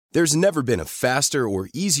There's never been a faster or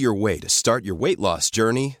easier way to start your weight loss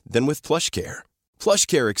journey than with PlushCare.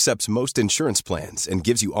 PlushCare accepts most insurance plans and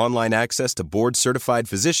gives you online access to board-certified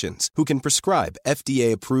physicians who can prescribe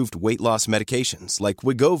FDA-approved weight loss medications like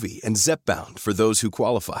Wegovy and Zepbound for those who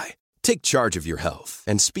qualify. Take charge of your health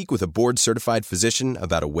and speak with a board-certified physician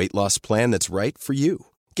about a weight loss plan that's right for you.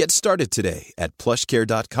 Get started today at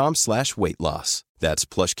plushcare.com/weight-loss. That's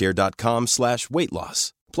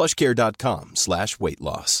plushcare.com/weight-loss.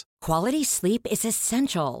 plushcare.com/weight-loss. Quality sleep is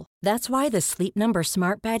essential. That's why the Sleep Number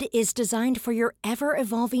Smart Bed is designed for your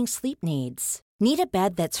ever-evolving sleep needs. Need a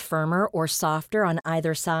bed that's firmer or softer on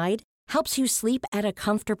either side? Helps you sleep at a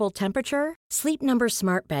comfortable temperature? Sleep Number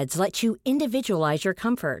Smart Beds let you individualize your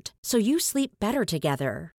comfort, so you sleep better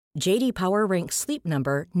together. J.D. Power ranks Sleep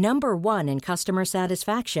Number number 1 in customer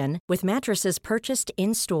satisfaction with mattresses purchased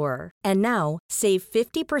in-store. And now, save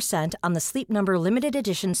 50% on the Sleep Number Limited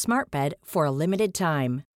Edition Smart Bed for a limited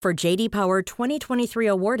time. For J.D. Power 2023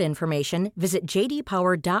 award information, visit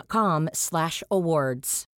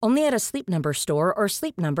jdpower.com/awards. Only at a Sleep Number store or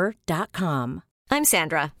sleepnumber.com. I'm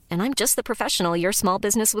Sandra, and I'm just the professional your small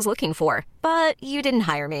business was looking for. But you didn't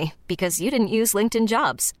hire me because you didn't use LinkedIn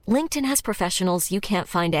Jobs. LinkedIn has professionals you can't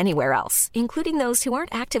find anywhere else, including those who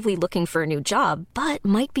aren't actively looking for a new job, but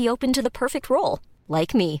might be open to the perfect role,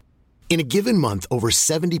 like me. In a given month, over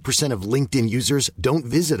 70% of LinkedIn users don't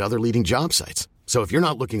visit other leading job sites. So if you're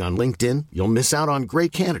not looking on LinkedIn, you'll miss out on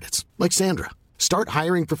great candidates like Sandra. Start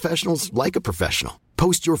hiring professionals like a professional.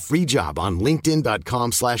 Post your free job on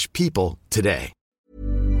linkedin.com/people today.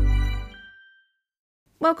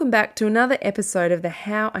 Welcome back to another episode of the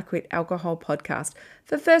How I Quit Alcohol podcast.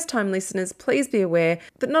 For first-time listeners, please be aware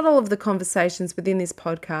that not all of the conversations within this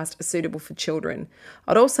podcast are suitable for children.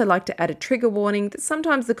 I'd also like to add a trigger warning that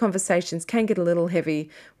sometimes the conversations can get a little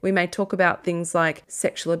heavy. We may talk about things like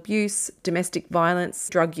sexual abuse, domestic violence,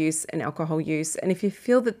 drug use, and alcohol use. And if you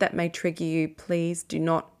feel that that may trigger you, please do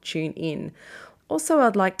not tune in. Also,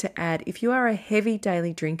 I'd like to add, if you are a heavy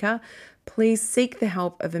daily drinker, please seek the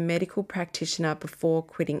help of a medical practitioner before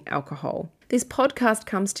quitting alcohol. This podcast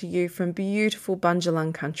comes to you from beautiful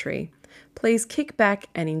Bundjalung country. Please kick back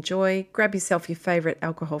and enjoy, grab yourself your favourite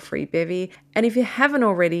alcohol-free bevy, and if you haven't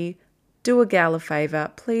already, do a gal a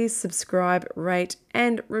favour, please subscribe, rate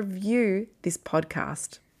and review this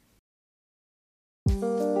podcast.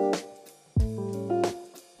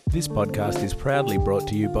 This podcast is proudly brought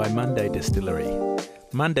to you by Monday Distillery.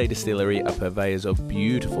 Monday Distillery are purveyors of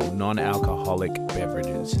beautiful non-alcoholic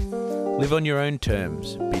beverages. Live on your own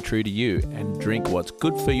terms, be true to you, and drink what's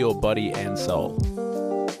good for your body and soul.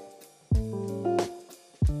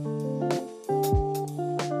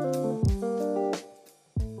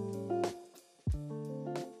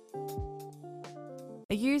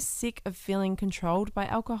 Are you sick of feeling controlled by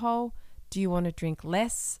alcohol? Do you want to drink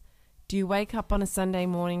less? Do you wake up on a Sunday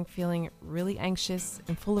morning feeling really anxious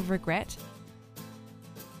and full of regret?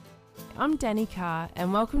 I'm Danny Carr,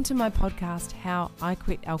 and welcome to my podcast, How I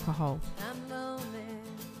Quit Alcohol.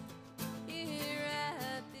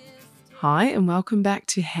 Hi, and welcome back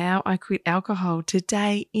to How I Quit Alcohol.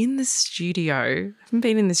 Today in the studio, I haven't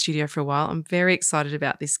been in the studio for a while. I'm very excited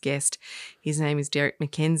about this guest. His name is Derrick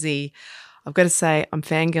McKenzie. I've got to say, I'm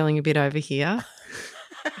fangirling a bit over here.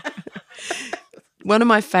 One of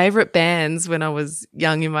my favourite bands when I was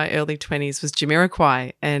young in my early 20s was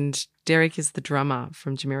Jamiroquai, and Derrick is the drummer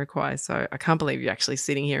from Jamiroquai, so I can't believe you're actually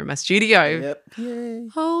sitting here in my studio. Yep. Yay.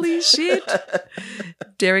 Holy shit.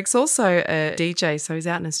 Derrick's also a DJ, so he's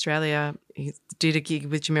out in Australia. He did a gig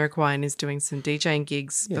with Jamiroquai and is doing some DJing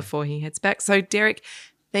gigs before he heads back. So, Derrick,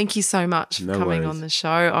 thank you so much for coming on the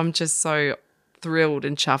show. I'm just so thrilled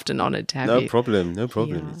and chuffed and honoured to have you. No problem.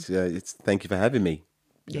 Yeah. It's thank you for having me.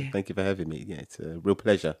 Yeah. Thank you for having me. Yeah, it's a real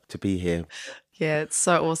pleasure to be here. Yeah, it's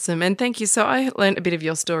so awesome. And thank you. So I learned a bit of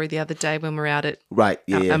your story the other day when we were out at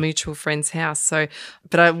our mutual friend's house. So,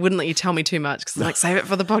 but I wouldn't let you tell me too much because I'm like, save it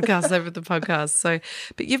for the podcast, save it for the podcast. So,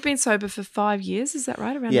 but you've been sober for 5 years, is that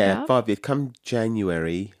right? Around about? 5 years. Come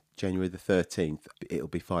January the 13th, it'll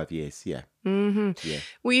be 5 years, yeah. Mm-hmm. Yeah.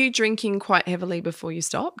 Were you drinking quite heavily before you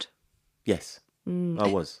stopped? Yes, I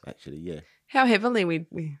was actually, yeah. How heavily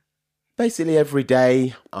we? Basically, every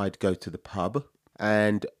day I'd go to the pub,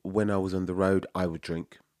 and when I was on the road, I would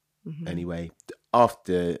drink. Mm-hmm. Anyway,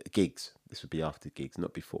 after gigs. This would be after gigs,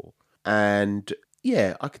 not before. And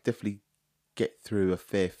yeah, I could definitely get through a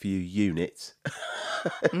fair few units.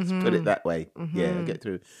 Let's put it that way. Mm-hmm. Yeah, I get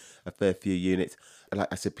through a fair few units. Like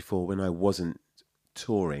I said before, when I wasn't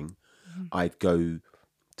touring, I'd go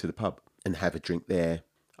to the pub and have a drink there.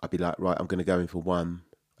 I'd be like, right, I'm going to go in for one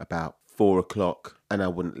about 4 o'clock, and I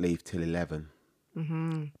wouldn't leave till 11.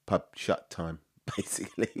 Mm-hmm. Pub shut time.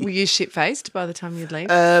 basically. Were you shit-faced by the time you'd leave?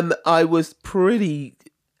 I was pretty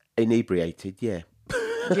inebriated, yeah.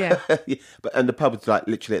 Yeah. Yeah. And the pub was like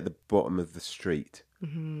literally at the bottom of the street.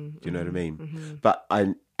 Mm-hmm, do you know what I mean? Mm-hmm. But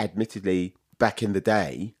I admittedly, back in the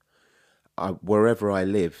day, wherever I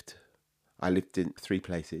lived in 3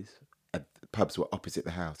 places. The pubs were opposite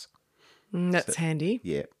the house. That's handy.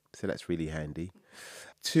 Yeah, so that's really handy.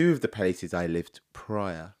 2 of the places I lived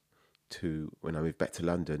prior to when I moved back to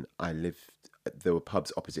London, there were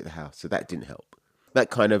pubs opposite the house, so that didn't help. That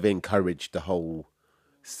kind of encouraged the whole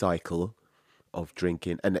cycle of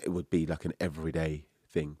drinking, and it would be like an everyday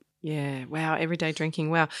thing. Yeah, wow, everyday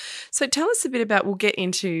drinking, wow. So tell us a bit about, we'll get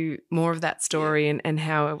into more of that story and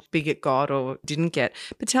how big it got or didn't get,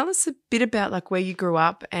 but tell us a bit about like where you grew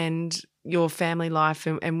up and your family life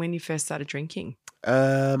and when you first started drinking.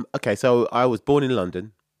 Okay, so I was born in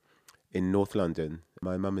London, in North London.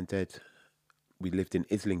 My mum and dad, we lived in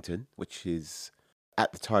Islington, which is,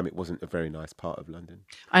 at the time, it wasn't a very nice part of London.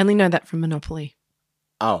 I only know that from Monopoly.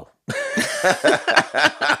 Oh.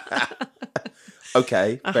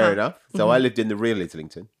 Okay, fair enough. So I lived in the real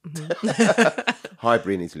Islington,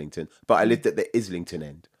 Highbury in Islington, but I lived at the Islington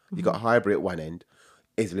end. You got Highbury at one end,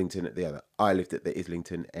 Islington at the other. I lived at the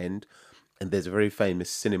Islington end, and there's a very famous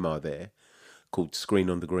cinema there called Screen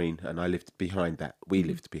on the Green, and I lived behind that. We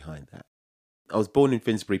lived behind that. I was born in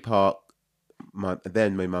Finsbury Park.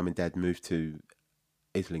 Then my mum and dad moved to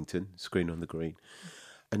Islington, Screen on the Green,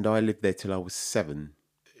 and I lived there till I was 7.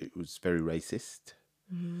 It was very racist.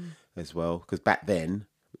 As well, because back then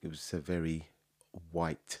it was a very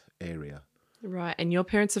white area. Right, and your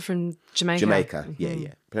parents are from Jamaica? Jamaica,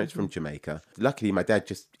 yeah. Parents from Jamaica. Luckily, my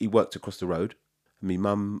dad he worked across the road. My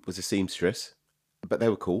mum was a seamstress, but they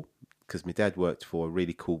were cool because my dad worked for a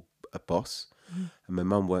really cool boss, and my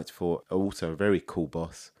mum worked for also a very cool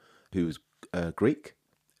boss who was Greek,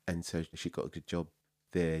 and so she got a good job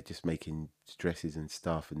there, just making dresses and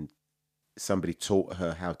stuff, and somebody taught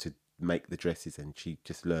her how to make the dresses, and she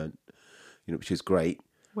just learned, which is great.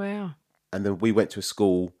 Wow. And then we went to a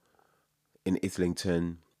school in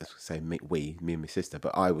Islington. I was going to say me and my sister,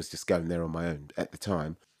 but I was just going there on my own at the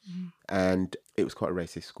time. And it was quite a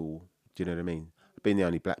racist school. Do you know what I mean? Being the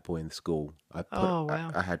only black boy in the school,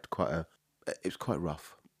 wow. I had it was quite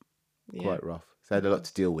rough. Yeah. Quite rough. So I had a lot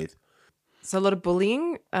to deal with. So a lot of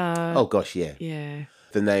bullying? Oh gosh, yeah. Yeah.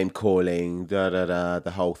 The name calling,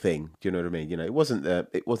 the whole thing. Do you know what I mean? It wasn't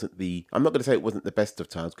the. I'm not going to say it wasn't the best of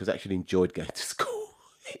times because I actually enjoyed going to school,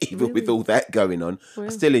 even with all that going on. Well, I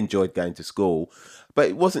still enjoyed going to school, but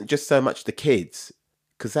it wasn't just so much the kids,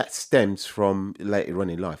 because that stems from later on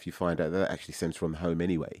in life. You find out that actually stems from home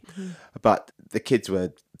anyway. But the kids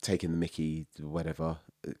were taking the mickey, whatever,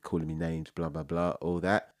 calling me names, blah blah blah, all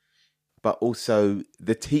that. But also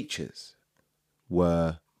the teachers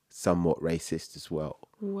were somewhat racist as well.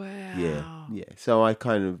 Wow. Yeah. So I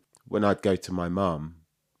kind of, when I'd go to my mum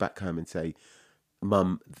back home and say,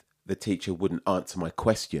 Mum, the teacher wouldn't answer my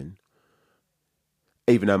question,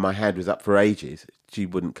 even though my hand was up for ages, she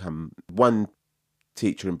wouldn't come. One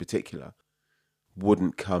teacher in particular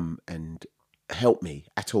wouldn't come and help me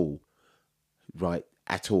at all, right?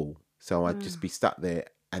 At all. So I'd just be stuck there,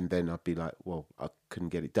 and then I'd be like, well, I couldn't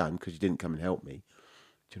get it done because you didn't come and help me.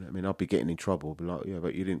 Do you know what I mean? I'll be getting in trouble. I'll be like, yeah,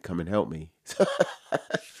 but you didn't come and help me.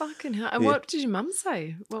 Fucking hell. And what did your mum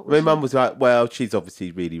say? My mum was like, well, she's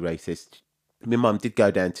obviously really racist. My mum did go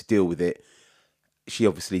down to deal with it. She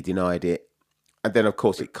obviously denied it. And then, of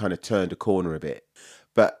course, it kind of turned a corner a bit.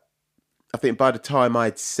 But I think by the time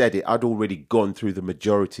I'd said it, I'd already gone through the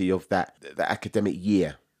majority of the academic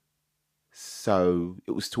year. So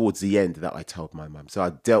it was towards the end that I told my mum. So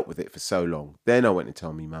I dealt with it for so long. Then I went and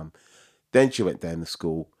told my mum. Then she went down to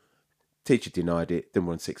school. Teacher denied it. Then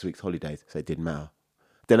we're on 6 weeks holidays, so it didn't matter.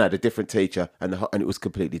 Then I had a different teacher, and it was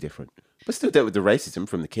completely different. But still dealt with the racism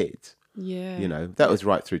from the kids. Yeah. That was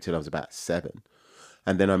right through till I was about 7.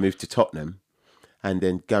 And then I moved to Tottenham, and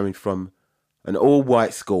then going from an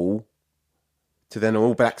all-white school to then an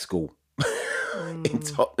all-black school in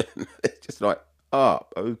Tottenham. It's just like,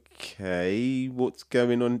 okay, what's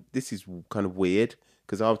going on? This is kind of weird.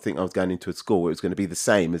 Because I would think I was going into a school where it was going to be the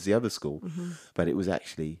same as the other school. But it was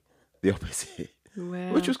actually the opposite.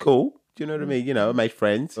 Wow. Which was cool. Do you know what I mean? I made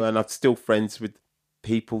friends. And I'm still friends with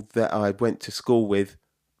people that I went to school with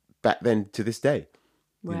back then to this day.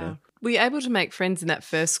 Wow. Were you able to make friends in that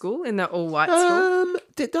first school, in that all-white school?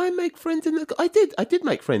 Did I make friends in that? I did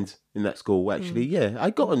make friends in that school, actually. Yeah, I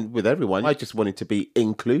got on with everyone. I just wanted to be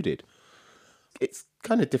included. It's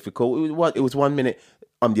kind of difficult. It was 1 minute,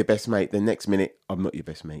 I'm your best mate. The next minute, I'm not your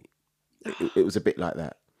best mate. It was a bit like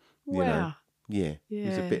that. Wow. Yeah. It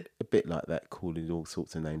was a bit like that, calling all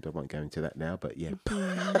sorts of names. I won't go into that now, but yeah.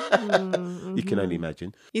 You can only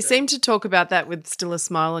imagine. You seem to talk about that with still a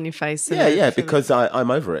smile on your face. Yeah, because I'm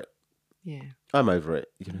over it. Yeah. I'm over it.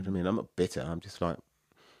 You know what I mean? I'm not bitter. I'm just like,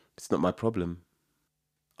 it's not my problem.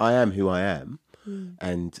 I am who I am,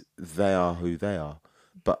 and they are who they are.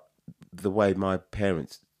 But the way my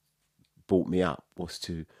parents brought me up was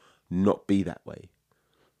to not be that way.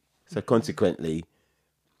 So consequently,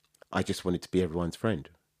 I just wanted to be everyone's friend.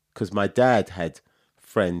 Because my dad had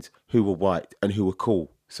friends who were white and who were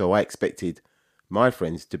cool. So I expected my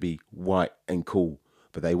friends to be white and cool,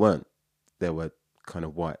 but they weren't. They were kind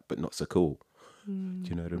of white, but not so cool. Do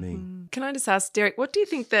you know what I mean? Can I just ask, Derrick, what do you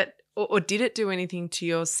think that, or did it do anything to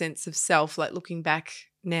your sense of self, like looking back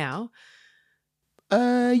now?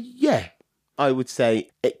 Yeah. I would say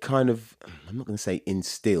it kind of, I'm not going to say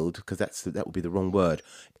instilled, because that would be the wrong word.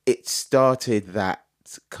 It started that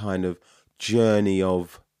kind of journey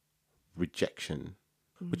of rejection,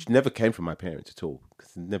 which never came from my parents at all,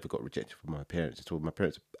 because I never got rejected from my parents at all. My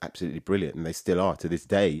parents are absolutely brilliant, and they still are to this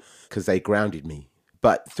day, because they grounded me.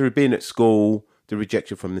 But through being at school, the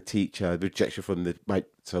rejection from the teacher, the rejection from my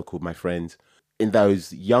so-called my friends, in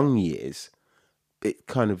those young years, it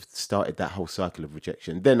kind of started that whole cycle of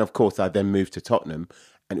rejection. Then, of course, I then moved to Tottenham,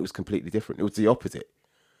 and it was completely different. It was the opposite,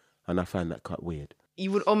 and I found that quite weird.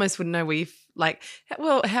 You wouldn't know where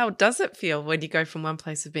how does it feel when you go from one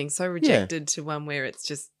place of being so rejected to one where it's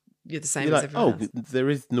just you're the same You're as like, everyone else? There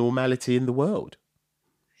is normality in the world.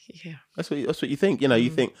 Yeah. That's what you think. You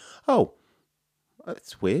think, oh,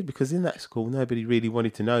 that's weird, because in that school, nobody really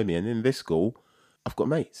wanted to know me. And in this school, I've got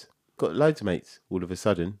mates. Got loads of mates all of a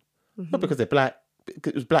sudden. Not because they're black.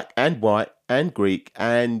 It was black and white and Greek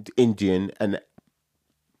and Indian. And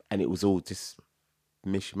it was all just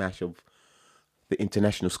mishmash of the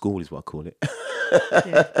international school is what I call it.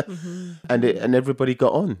 And everybody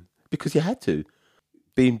got on because you had to.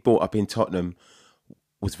 Being brought up in Tottenham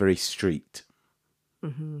was very street.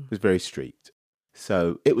 It was very street.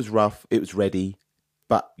 So it was rough. It was ready.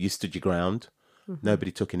 But you stood your ground.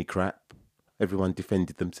 Nobody took any crap. Everyone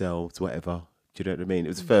defended themselves, whatever. Do you know what I mean? It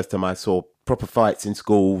was the first time I saw proper fights in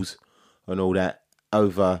schools and all that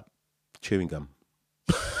over chewing gum.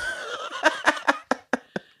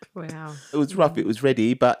 Wow. It was rough. It was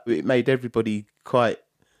ready, but it made everybody quite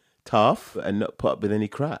tough and not put up with any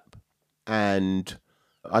crap. And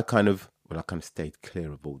I kind of stayed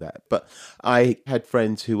clear of all that. But I had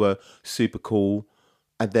friends who were super cool.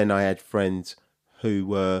 And then I had friends who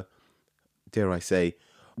were, dare I say,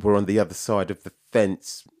 were on the other side of the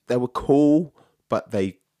fence. They were cool, but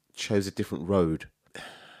they chose a different road.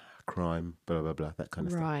 Crime, blah, blah, blah, that kind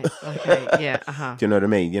of stuff. Right, okay, yeah, Do you know what I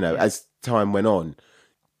mean? As time went on,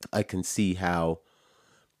 I can see how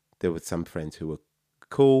there were some friends who were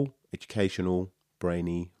cool, educational,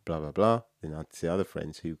 brainy, blah, blah, blah. Then I'd see other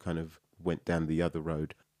friends who kind of went down the other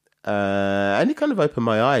road. And it kind of opened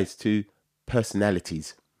my eyes to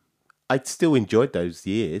personalities. I'd still enjoyed those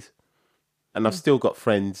years, and I've still got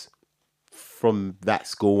friends from that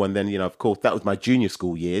school. And then, of course, that was my junior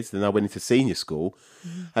school years. Then I went into senior school,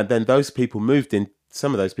 and then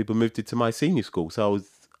some of those people moved into my senior school. So I was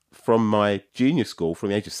from my junior school, from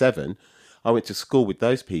the age of 7, I went to school with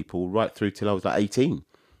those people right through till I was like 18,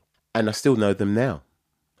 and I still know them now.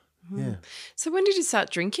 Yeah. So when did you start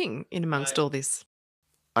drinking in amongst all this?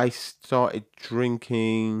 I started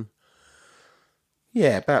drinking,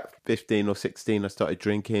 about 15 or 16 I started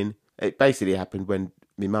drinking. It basically happened when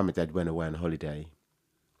my mum and dad went away on holiday,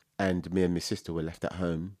 and me and my sister were left at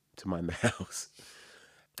home to mind the house.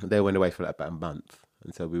 They went away for about a month,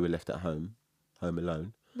 and so we were left at home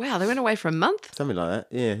alone. Wow, they went away for a month? Something like that,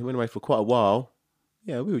 yeah. We went away for quite a while.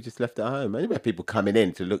 Yeah, we were just left at home. And we had people coming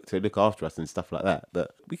in to look after us and stuff like that,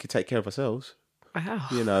 but we could take care of ourselves. Wow.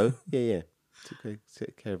 Yeah.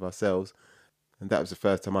 Take care of ourselves. And that was the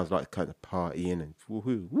first time I was like kind of partying and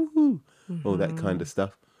woohoo, all that kind of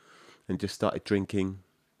stuff. And just started drinking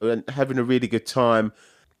and having a really good time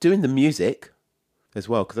doing the music as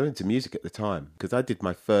well, because I went into music at the time. Because I did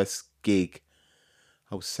my first gig,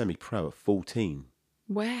 I was semi-pro at 14.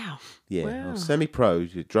 Wow. Yeah, wow. I was semi-pro,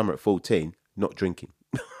 drummer at 14, not drinking.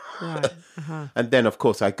 Right. And then, of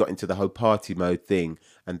course, I got into the whole party mode thing,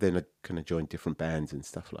 and then I kind of joined different bands and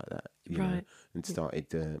stuff like that, you know, and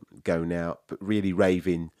started going out, but really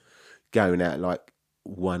raving, going out at like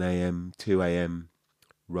 1 a.m, 2 a.m,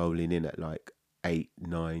 rolling in at like 8,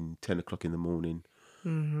 9, 10 o'clock in the morning,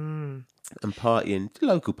 and partying,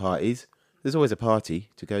 local parties. There's always a party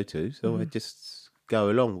to go to, so I just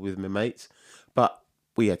go along with my mates, but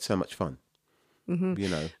we had so much fun. You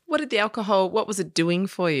know, what was it doing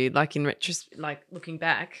for you? Like in retrospect, like looking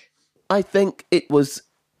back? I think it was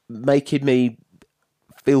making me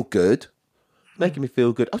feel good. Making me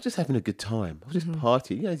feel good. I was just having a good time. I was just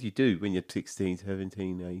partying, as you do when you're 16,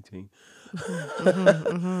 17, 18.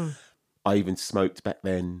 I even smoked back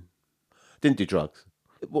then. Didn't do drugs.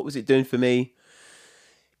 What was it doing for me?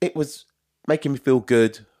 It was making me feel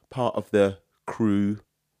good, part of the crew,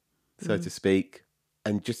 so to speak,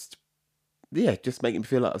 and just making me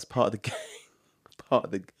feel like I was part of the gang, part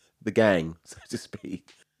of the gang, so to speak.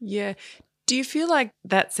 Yeah. Do you feel like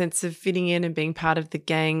that sense of fitting in and being part of the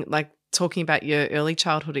gang, like talking about your early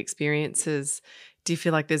childhood experiences, do you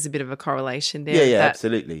feel like there's a bit of a correlation there? Yeah,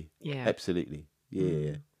 absolutely. Yeah. Absolutely.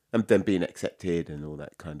 Yeah. And then being accepted and all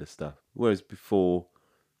that kind of stuff. Whereas before,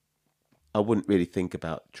 I wouldn't really think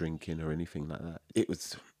about drinking or anything like that. It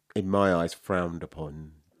was, in my eyes, frowned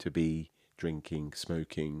upon to be drinking,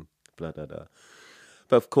 smoking, blah, blah, blah.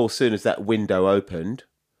 But of course, as soon as that window opened,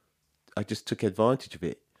 I just took advantage of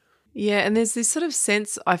it. Yeah, and there's this sort of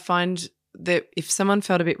sense I find that if someone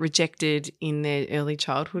felt a bit rejected in their early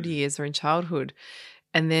childhood years or in childhood,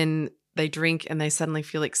 and then they drink and they suddenly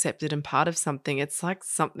feel accepted and part of something, it's like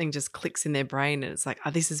something just clicks in their brain and it's like,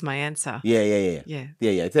 oh, this is my answer. Yeah.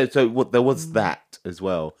 So there was that as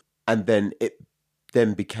well. And then it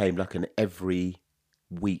became like an every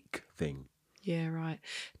week thing. Yeah, right.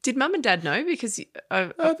 Did Mum and Dad know? Because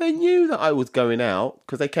they knew that I was going out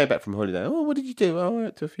because they came back from holiday. Oh, what did you do? Oh, I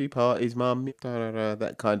went to a few parties, Mum,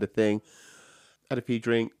 that kind of thing. Had a few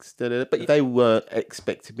drinks, but they weren't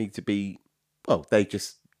expecting me to be. Well, they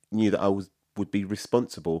just knew that I would be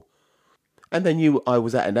responsible, and they knew I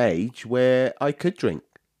was at an age where I could drink.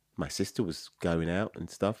 My sister was going out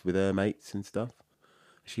and stuff with her mates and stuff.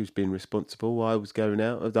 She was being responsible. I was going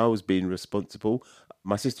out. I was being responsible.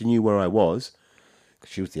 My sister knew where I was,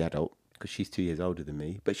 because she was the adult, because she's 2 years older than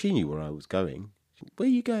me, but she knew where I was going. Where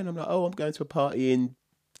are you going? I'm like, oh, I'm going to a party in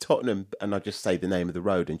Tottenham, and I'd just say the name of the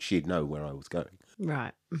road and she'd know where I was going.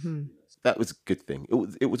 Right. Mm-hmm. That was a good thing.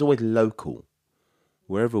 It was always local.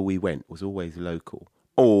 Wherever we went was always local.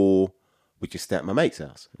 Or we'd just stay at my mate's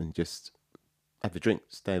house and just have a drink,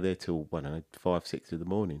 stay there till, 5, 6 in the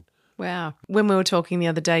morning. Wow. When we were talking the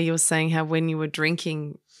other day, you were saying how when you were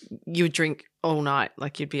drinking, you would drink all night,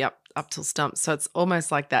 like you'd be up till stumps. So it's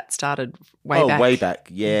almost like that started way back. Oh, way back.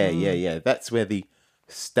 Yeah. That's where the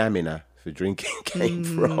stamina for drinking came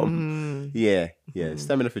from. Yeah.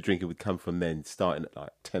 Stamina for drinking would come from then, starting at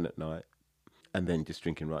like 10 at night and then just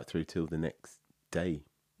drinking right through till the next day.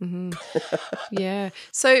 Mm-hmm. Yeah.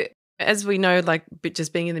 So as we know, like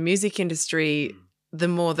just being in the music industry, the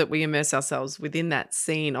more that we immerse ourselves within that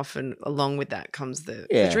scene, often along with that comes the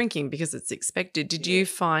drinking because it's expected. Did you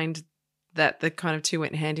find that the kind of two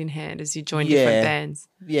went hand in hand as you joined different bands?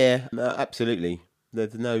 Yeah, absolutely.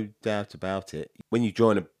 There's no doubt about it. When you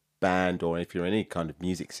join a band or if you're in any kind of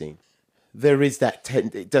music scene, there is that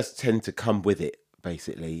it does tend to come with it,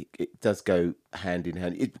 basically. It does go hand in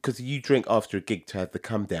hand. Because you drink after a gig to have the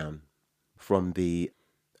come down from the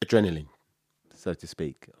adrenaline, so to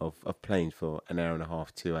speak, of playing for an hour and a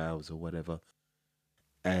half, 2 hours or whatever.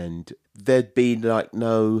 And there'd be like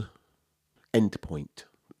no end point.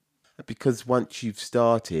 Because once you've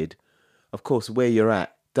started, of course, where you're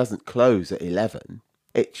at doesn't close at 11.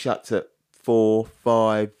 It shuts at 4,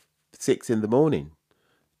 5, 6 in the morning.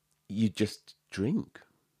 You just drink.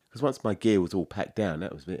 Because once my gear was all packed down,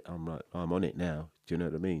 that was it. I'm like, I'm on it now. Do you know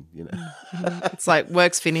what I mean? You know, it's like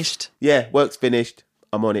work's finished. Yeah, work's finished.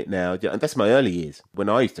 I'm on it now. And that's my early years when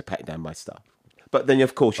I used to pack down my stuff. But then,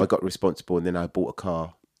 of course, I got responsible and then I bought a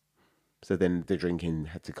car. So then the drinking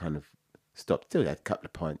had to kind of stop. Still had a couple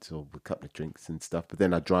of pints or a couple of drinks and stuff. But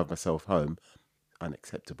then I'd drive myself home.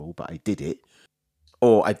 Unacceptable, but I did it.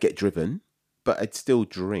 Or I'd get driven, but I'd still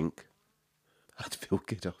drink. I'd feel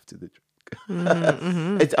good after the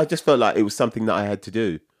drink. I just felt like it was something that I had to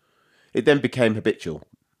do. It then became habitual.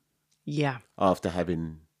 Yeah. After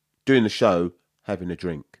doing the show, having a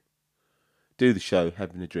drink. Do the show,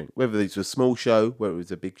 having a drink. Whether it was a small show, whether it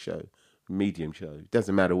was a big show, medium show, it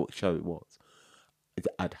doesn't matter what show it was.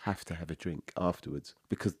 I'd have to have a drink afterwards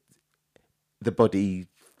because the body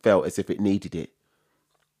felt as if it needed it.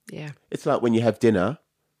 Yeah. It's like when you have dinner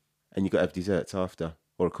and you've got to have desserts after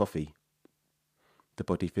or a coffee. The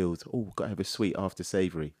body feels, got to have a sweet after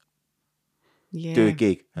savoury. Yeah. Do a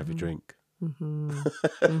gig, have a drink.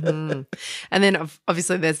 And then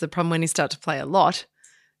obviously there's the problem when you start to play a lot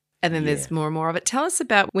and then there's more and more of it. Tell us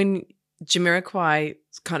about when Jamiroquai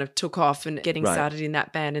kind of took off and getting started in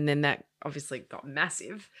that band and then that obviously got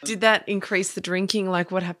massive. Did that increase the drinking? Like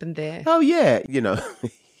what happened there? Oh, yeah.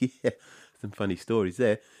 Some funny stories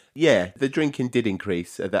there. Yeah, the drinking did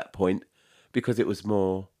increase at that point because it was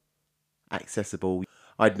more accessible.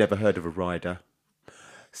 I'd never heard of a rider.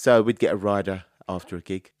 So we'd get a rider after a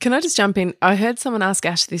gig. Can I just jump in? I heard someone ask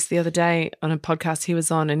Ash this the other day on a podcast he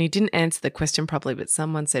was on, and he didn't answer the question properly, but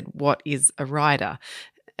someone said, what is a rider?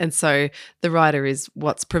 And so the rider is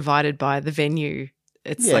what's provided by the venue.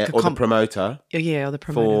 It's like a the promoter. Yeah, or the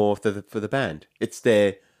promoter. For the band. It's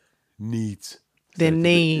their needs. Their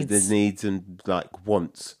needs. Their needs and like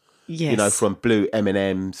wants. Yes. You know, from blue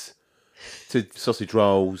M&Ms to sausage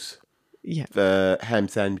rolls, ham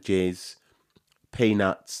sandwiches,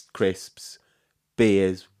 peanuts, crisps,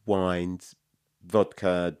 beers, wines,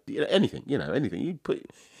 vodka, anything. Anything.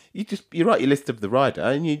 You write your list of the rider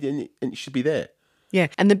and it should be there. Yeah,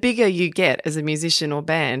 and the bigger you get as a musician or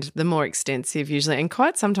band, the more extensive usually, and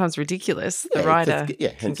quite sometimes ridiculous, the rider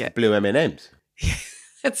hence get. Blue M&Ms.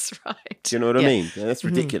 That's right. Do you know what I mean? Yeah, that's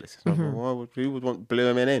ridiculous. Who would want blue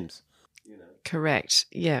M&Ms? Correct,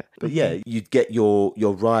 yeah. But you'd get your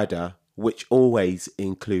rider, which always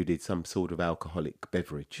included some sort of alcoholic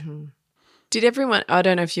beverage. Did everyone, I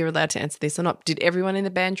don't know if you're allowed to answer this or not, did everyone in the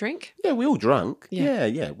band drink? Yeah, we all drunk. Yeah.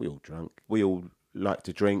 Yeah, we all drunk. We all like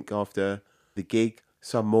to drink after the gig,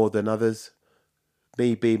 some more than others.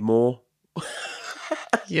 Me being more.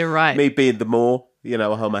 You're right. Me being the more, I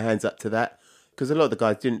hold my hands up to that. Because a lot of the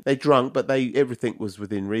guys didn't, they drunk, but everything was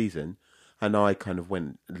within reason. And I kind of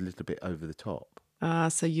went a little bit over the top.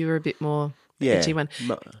 So you were a bit more edgy one.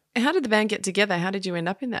 How did the band get together? How did you end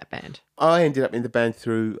up in that band? I ended up in the band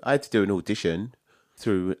I had to do an audition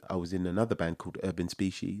I was in another band called Urban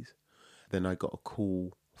Species. Then I got a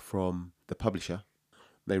call from the publisher.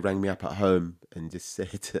 They rang me up at home and just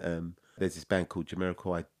said, there's this band called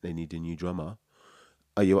Jamiroquai, they need a new drummer.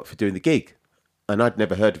 Are you up for doing the gig? And I'd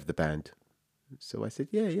never heard of the band. So I said,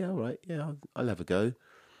 yeah, all right, yeah, I'll have a go.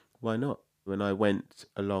 Why not? When I went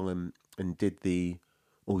along and did the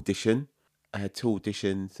audition, I had 2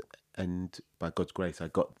 auditions and by God's grace, I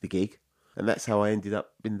got the gig. And that's how I ended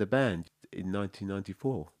up in the band in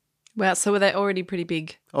 1994. Wow, so were they already pretty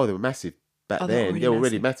big? Oh, they were massive back then. They were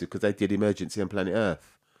already massive because they did Emergency on Planet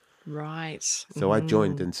Earth. Right. So I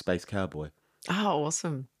joined in Space Cowboy. Oh,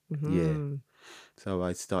 awesome. Yeah. So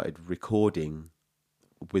I started recording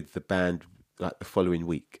with the band like the following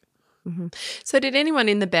week. So did anyone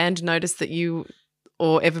in the band notice that you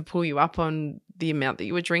or ever pull you up on the amount that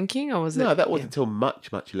you were drinking, or was it? No, that wasn't until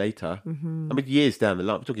much, much later. I mean, years down the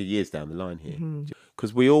line. We're talking years down the line here.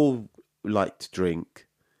 Because we all like to drink,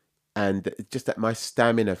 and just that my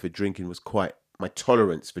stamina for drinking was my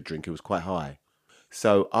tolerance for drinking was quite high.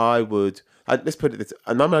 So let's put it this,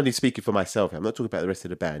 and I'm only speaking for myself here. I'm not talking about the rest of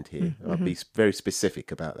the band here. I'll be very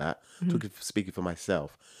specific about that. Speaking for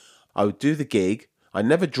myself. I would do the gig. I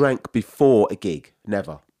never drank before a gig.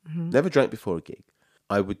 Never. Never drank before a gig.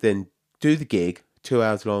 I would then do the gig, 2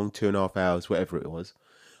 hours long, 2.5 hours, whatever it was.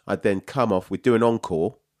 I'd then come off, we'd do an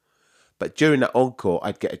encore. But during that encore,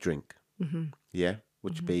 I'd get a drink. Yeah,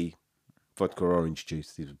 which would be vodka or orange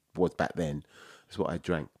juice. It was back then. That's what I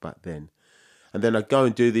drank back then. And then I'd go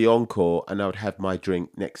and do the encore and I would have my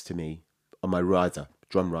drink next to me on my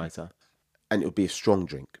drum riser. And it would be a strong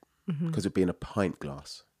drink because it would be in a pint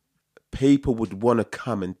glass. People would want to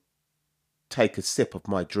come and take a sip of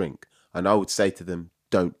my drink. And I would say to them,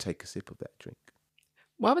 don't take a sip of that drink.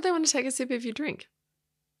 Why would they want to take a sip of your drink?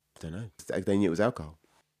 I don't know. They knew it was alcohol.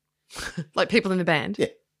 Like people in the band? Yeah.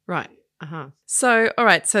 Right. So, all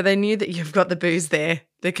right. So they knew that you've got the booze there.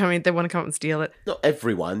 They want to come up and steal it. Not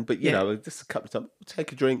everyone, but, you know, just a couple of times,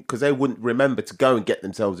 take a drink, because they wouldn't remember to go and get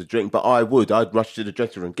themselves a drink, but I would. I'd rush to the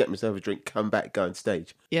dressing room, get myself a drink, come back, go on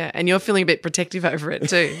stage. Yeah, and you're feeling a bit protective over it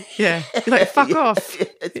too. Yeah. You're like, fuck off.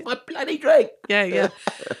 It's my bloody drink. Yeah.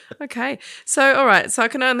 Okay. So, all right. So I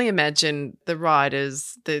can only imagine the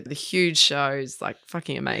riders, the huge shows, like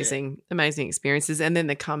fucking amazing experiences, and then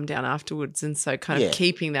the come down afterwards. And so kind of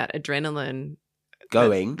keeping that adrenaline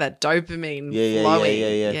going, that dopamine flowing.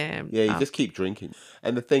 Yeah, you just keep drinking.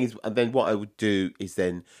 And the thing is, and then what I would do is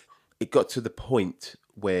then it got to the point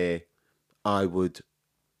where I'd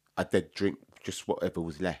then drink just whatever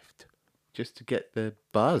was left just to get the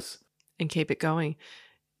buzz. And keep it going.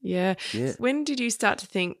 Yeah. When did you start to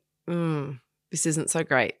think, this isn't so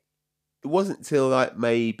great? It wasn't until like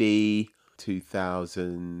maybe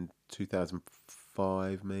 2000,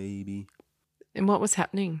 2005 maybe. And what was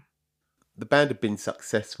happening? The band had been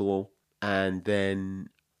successful, and then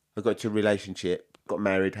I got into a relationship, got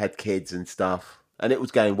married, had kids and stuff, and it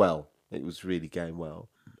was going well. It was really going well.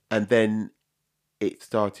 And then it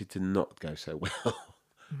started to not go so well.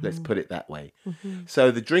 Let's put it that way.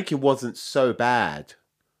 So the drinking wasn't so bad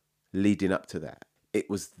leading up to that. It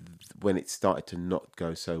was when it started to not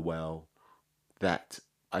go so well that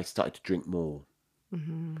I started to drink more.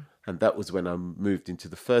 And that was when I moved into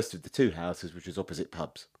the first of the two houses, which was opposite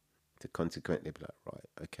pubs. To consequently be like,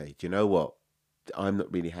 right, okay, do you know what? I'm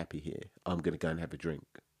not really happy here. I'm going to go and have a drink.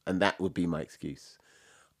 And that would be my excuse.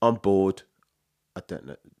 I'm bored. I don't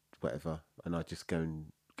know, whatever. And I'd just go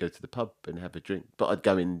to the pub and have a drink. But I'd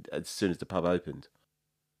go in as soon as the pub opened.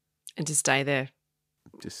 And just stay there.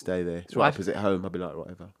 Just stay there. It's right opposite home. I'd be like,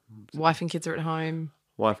 whatever. Wife and kids are at home.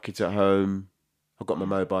 Wife, kids at home. I've got my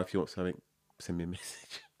mobile. If you want something, send me a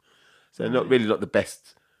message. So not the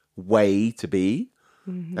best way to be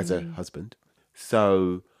as a husband.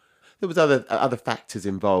 So there was other factors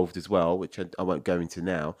involved as well, which I won't go into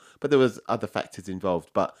now. But there was other factors involved.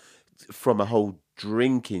 But from a whole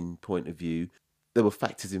drinking point of view, there were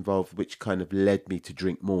factors involved which kind of led me to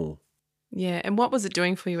drink more. Yeah. And what was it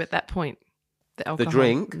doing for you at that point? The alcohol? The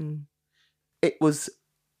drink? It was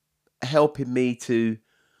helping me to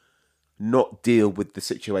not deal with the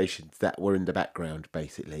situations that were in the background,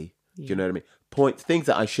 basically. Do you know what I mean? Things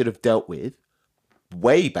that I should have dealt with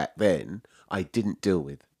way back then, I didn't deal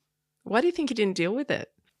with. Why do you think you didn't deal with it?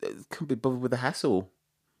 Couldn't be bothered with the hassle.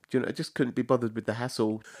 Do you know, I just couldn't be bothered with the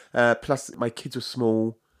hassle. Plus, my kids were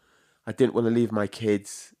small. I didn't want to leave my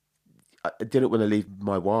kids. I didn't want to leave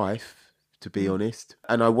my wife, to be honest.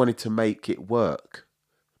 And I wanted to make it work,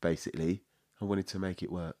 basically. I wanted to make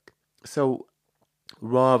it work. So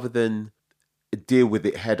rather than deal with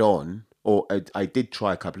it head on, or I did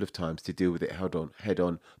try a couple of times to deal with it head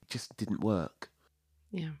on, it just didn't work.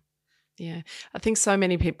 Yeah. Yeah. I think so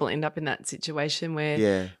many people end up in that situation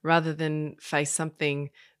where rather than face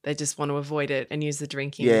something, they just want to avoid it and use the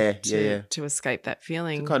drinking to escape that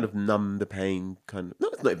feeling. To kind of numb the pain, No,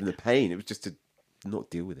 it's not even the pain. It was just to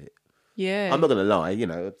not deal with it. Yeah. I'm not going to lie,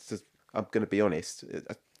 it's just, I'm going to be honest.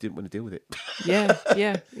 I didn't want to deal with it.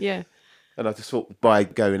 Yeah. And I just thought by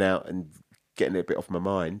going out and getting it a bit off my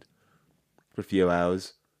mind for a few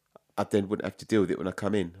hours, I then wouldn't have to deal with it when I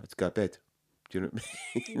come in. I'd just go to bed. Do you know what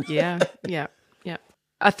I mean? Yeah.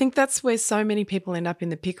 I think that's where so many people end up in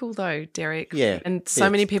the pickle though, Derrick. Yeah. And so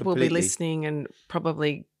many people will be listening and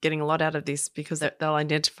probably getting a lot out of this because they'll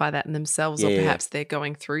identify that in themselves or perhaps they're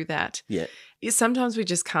going through that. Yeah. Sometimes we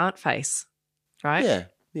just can't face, right?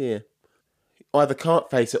 Yeah. Either can't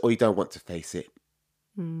face it or you don't want to face it,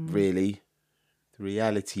 really. The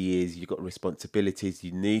reality is you've got responsibilities.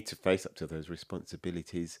 You need to face up to those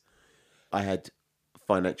responsibilities. I had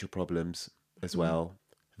financial problems as well.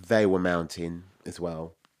 They were mounting as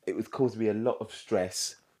well. It was causing me a lot of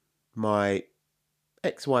stress. My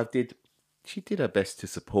ex-wife did her best to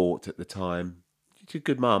support at the time. She's a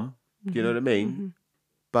good mum, do you know what I mean?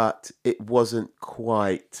 But it wasn't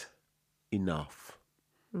quite enough,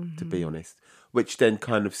 to be honest, which then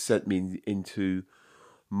kind of sent me into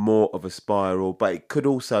more of a spiral. But it could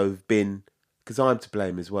also have been, because I'm to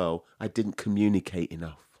blame as well, I didn't communicate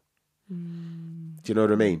enough. Do you know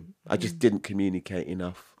what I mean? I just didn't communicate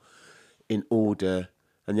enough in order,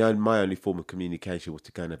 and my only form of communication was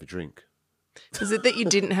to go and have a drink. Is it that you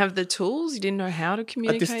didn't have the tools? You didn't know how to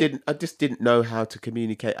communicate? I just didn't know how to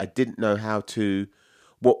communicate. I didn't know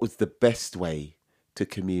what was the best way to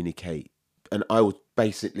communicate. And I was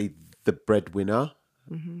basically the breadwinner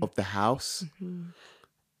of the house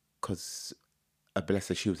because, bless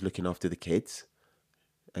her, she was looking after the kids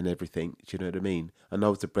and everything. Do you know what I mean? And I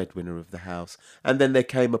was the breadwinner of the house. And then there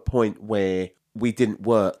came a point where we didn't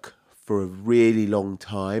work for a really long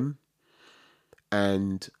time.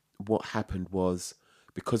 And what happened was,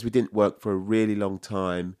 because we didn't work for a really long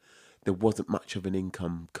time, there wasn't much of an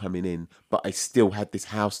income coming in, but I still had this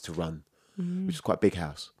house to run, which is quite a big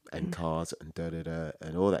house, and cars and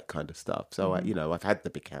and all that kind of stuff. So I've had the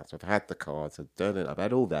big house, I've had the cars, I've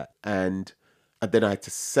had all that, and then I had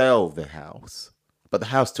to sell the house, but the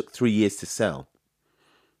house took 3 years to sell.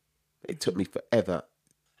 It took me forever,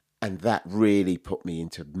 and that really put me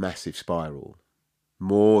into a massive spiral,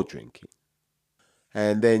 more drinking.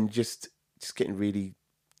 And then just getting really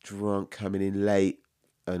drunk, coming in late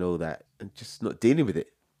and all that, and just not dealing with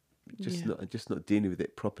it. Just not dealing with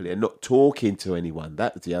it properly, and not talking to anyone.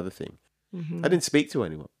 That was the other thing. I didn't speak to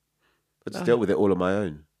anyone. I just dealt with it all on my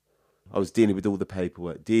own. I was dealing with all the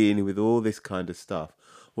paperwork, dealing with all this kind of stuff.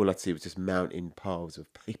 All I'd see was just mounting piles of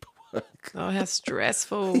paperwork. Oh, how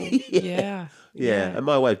stressful. Yeah. And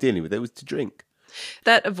my way of dealing with it was to drink.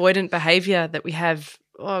 That avoidant behaviour that we have,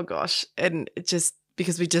 oh gosh, and it just,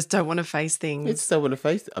 because we just don't want to face things. We just don't want to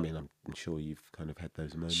face it. I mean, I'm sure you've kind of had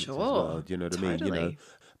those moments as well. Do you know what I mean?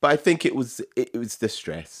 But I think it was the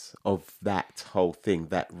stress of that whole thing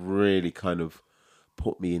that really kind of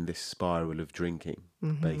put me in this spiral of drinking,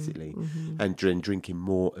 basically, and drinking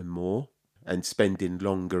more and more, and spending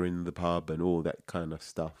longer in the pub and all that kind of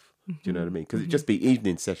stuff. Do you know what I mean? Because it'd just be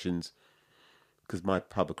evening sessions, because my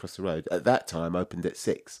pub across the road at that time opened at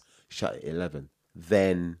 6, shut at 11.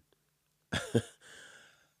 Then,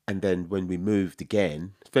 and then when we moved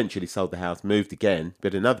again, eventually sold the house, moved again, we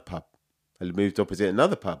had another pub. I moved opposite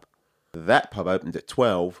another pub. That pub opened at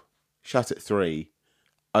 12, shut at 3,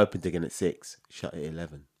 opened again at 6, shut at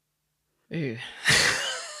 11. Ooh.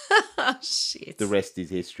 Shit. The rest is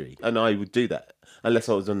history. And I would do that unless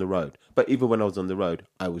I was on the road. But even when I was on the road,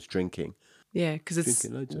 I was drinking. Yeah, because it's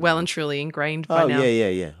well and truly ingrained by now.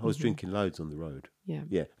 Yeah. I was drinking loads on the road.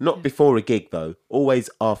 Yeah. Not before a gig, though. Always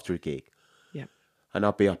after a gig. Yeah. And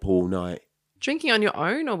I'd be up all night. Drinking on your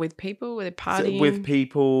own or with people? Were they partying? So with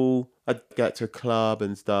people. I'd go to a club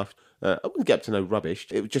and stuff. I wouldn't get up to no rubbish.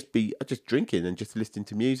 It would just be just drinking and just listening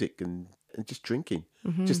to music and just drinking.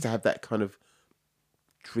 Just to have that kind of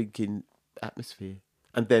drinking atmosphere.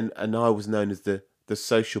 And I was known as the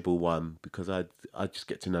sociable one because I'd just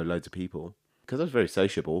get to know loads of people. Because I was very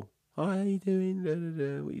sociable. Oh, how you doing? Da, da,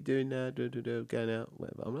 da. What are you doing now? Da, da, da. Going out?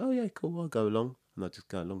 Whatever. I'm like, oh yeah, cool, I'll go along. And I'll just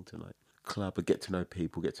go along tonight. Club, I get to know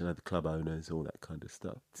people, get to know the club owners, all that kind of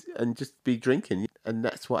stuff. And just be drinking. And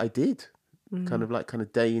that's what I did. Kind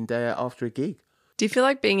of day in, day out after a gig. Do you feel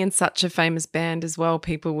like being in such a famous band as well,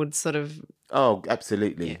 people would sort of... Oh,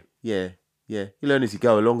 absolutely. Yeah. You learn as you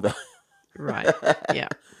go along, though. Right, yeah.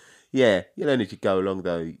 Yeah, you learn as you go along,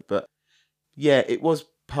 though. But yeah, it was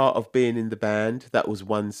part of being in the band. That was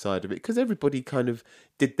one side of it. Because everybody kind of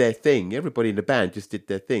did their thing. Everybody in the band just did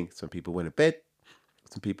their thing. Some people went to bed.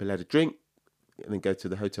 Some people had a drink and then go to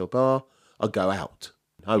the hotel bar. I'd go out.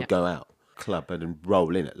 I would go out. Club and then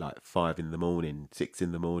roll in at like 5 in the morning, 6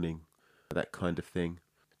 in the morning, that kind of thing.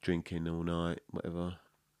 Drinking all night, whatever.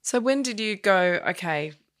 So when did you go,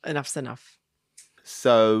 okay, enough's enough?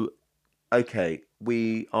 So, okay,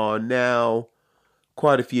 we are now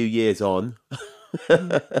quite a few years on.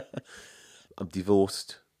 I'm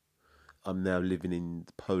divorced. I'm now living in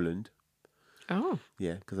Poland. Oh.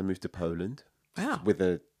 Yeah, because I moved to Poland. Wow. With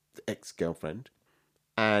an ex-girlfriend.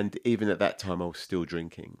 And even at that time, I was still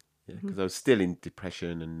drinking. Because I was still in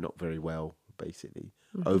depression and not very well, basically.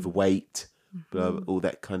 Overweight, all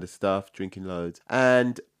that kind of stuff, drinking loads.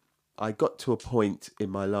 And I got to a point in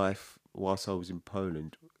my life whilst I was in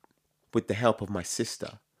Poland, with the help of my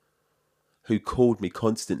sister, who called me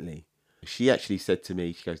constantly. She actually said to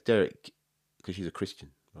me, she goes, Derrick, because she's a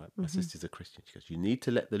Christian, right? My sister's a Christian. She goes, you need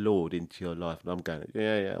to let the Lord into your life. And I'm going,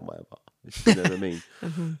 yeah, whatever. You know what I mean?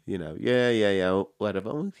 You know, yeah, whatever.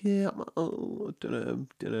 I don't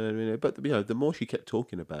know. But, you know, the more she kept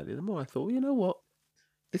talking about it, the more I thought, you know what?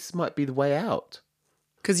 This might be the way out.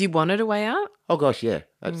 Because you wanted a way out? Oh, gosh, yeah,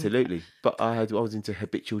 absolutely. But I was into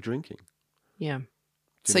habitual drinking. Yeah.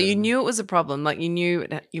 So you knew it was a problem, like you knew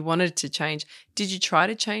you wanted to change. Did you try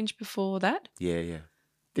to change before that? Yeah.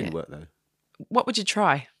 Didn't work, though. What would you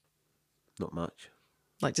try? Not much.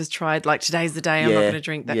 Like just tried, like today's the day, I'm not going to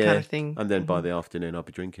drink, that kind of thing. And then by the afternoon, I'll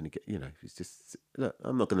be drinking again. You know, it's just, look,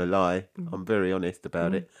 I'm not going to lie. I'm very honest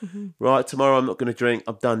about it. Right, tomorrow I'm not going to drink.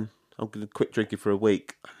 I'm done. I'm going to quit drinking for a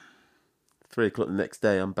week. 3 o'clock the next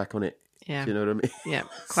day, I'm back on it. Yeah. Do you know what I mean? Yeah,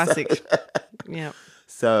 classic. Yeah.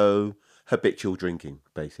 So habitual drinking,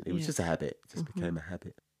 basically. It was just a habit. It just became a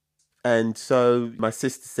habit. And so my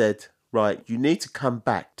sister said, right, you need to come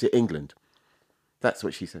back to England. That's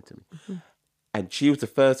what she said to me. And she was the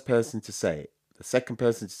first person to say it. The second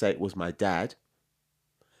person to say it was my dad.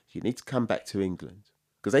 You need to come back to England.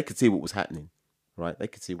 Because they could see what was happening, right? They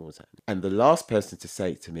could see what was happening. And the last person to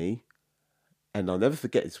say it to me, and I'll never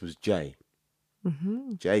forget this, was Jay.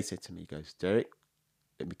 Jay said to me, he goes, Derrick,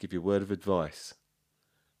 let me give you a word of advice.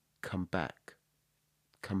 Come back.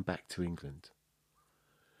 Come back to England.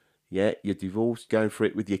 Yeah, you're divorced, going for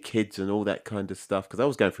it with your kids and all that kind of stuff. Because I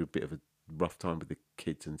was going through a bit of a rough time with the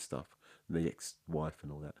kids and stuff. The ex-wife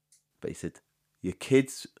and all that. But he said, your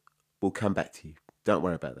kids will come back to you. Don't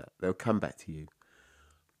worry about that. They'll come back to you.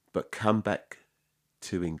 But come back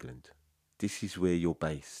to England. This is where you're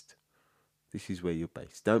based. This is where you're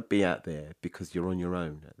based. Don't be out there because you're on your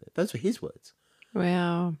own. Those were his words.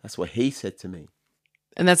 Wow. That's what he said to me.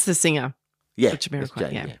 And that's the singer? Yeah.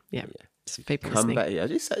 Jamiroquai. Yeah. Just people come listening. back here.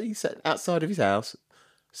 He sat outside of his house,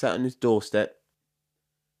 sat on his doorstep,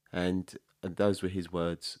 and those were his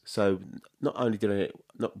words. So not only did I hear it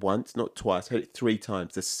not once, not twice, I heard it 3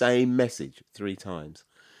 times. The same message 3 times.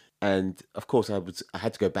 And of course I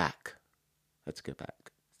had to go back. I had to go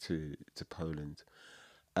back to Poland.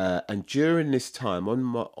 And during this time,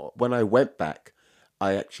 when I went back,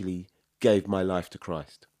 I actually gave my life to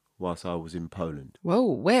Christ whilst I was in Poland. Whoa,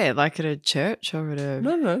 where? Like at a church or at a...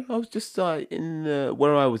 No. I was just in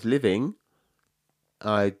where I was living.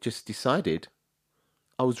 I just decided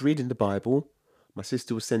I was reading the Bible. My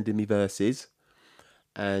sister was sending me verses,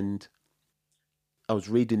 and I was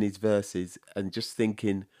reading these verses and just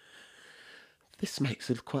thinking, this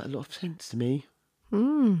makes quite a lot of sense to me.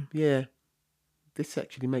 Yeah, this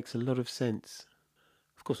actually makes a lot of sense.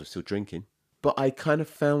 Of course, I was still drinking, but I kind of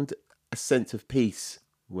found a sense of peace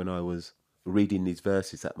when I was reading these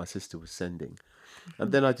verses that my sister was sending.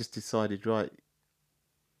 And then I just decided, right,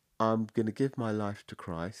 I'm going to give my life to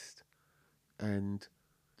Christ and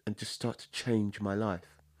just start to change my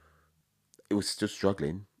life. It was still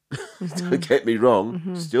struggling. Don't get me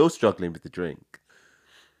wrong, still struggling with the drink.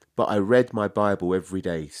 But I read my Bible every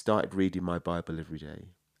day, started reading my Bible every day,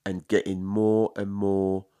 and getting more and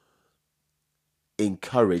more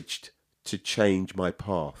encouraged to change my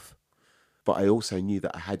path. But I also knew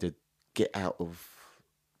that I had to get out of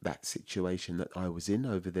that situation that I was in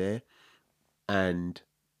over there. And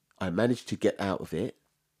I managed to get out of it,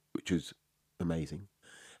 which was amazing.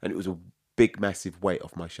 And it was a big, massive weight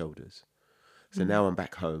off my shoulders. So now I'm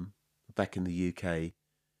back home, back in the UK,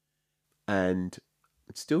 and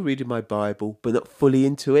still reading my Bible, but not fully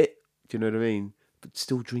into it. Do you know what I mean? But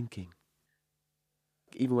still drinking.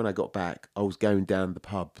 Even when I got back, I was going down the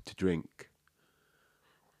pub to drink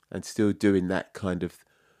and still doing that kind of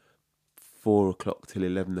 4 o'clock till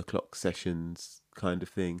 11 o'clock sessions kind of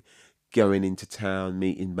thing. Going into town,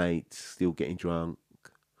 meeting mates, still getting drunk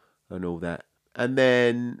and all that. And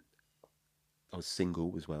then I was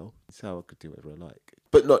single as well, so I could do whatever I like.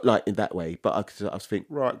 But not like in that way. But I was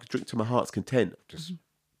thinking, right, I could drink to my heart's content. Just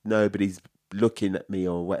nobody's looking at me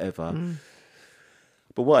or whatever.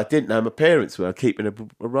 But what I didn't know, my parents were keeping a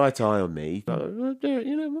right eye on me.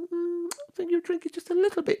 You know, I think you're drinking just a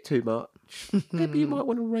little bit too much. Maybe you might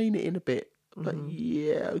want to rein it in a bit. Like,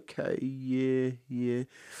 yeah, okay, yeah.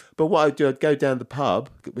 But what I'd do, I'd go down the pub.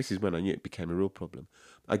 This is when I knew it became a real problem.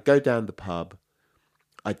 I'd go down the pub.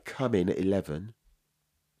 I'd come in at 11,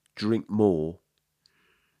 drink more.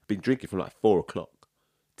 Been drinking from like 4 o'clock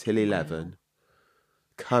till 11.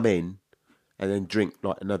 Come in and then drink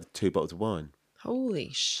like another 2 bottles of wine.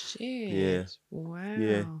 Holy shit. Yeah. Wow.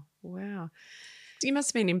 Yeah. Wow. You must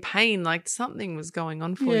have been in pain, like something was going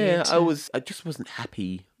on for you. Yeah, I just wasn't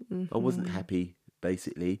happy. I wasn't happy,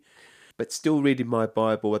 basically. But still reading my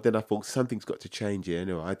Bible, and then I thought something's got to change here.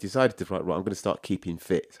 Anyway, I decided to right, I'm going to start keeping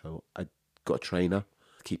fit. So I got a trainer,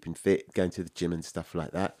 keeping fit, going to the gym and stuff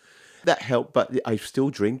like that. That helped, but I was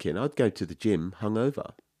still drinking. I'd go to the gym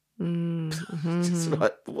hungover. Just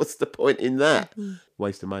like, what's the point in that?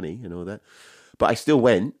 Waste of money and all that. But I still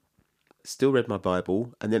went, still read my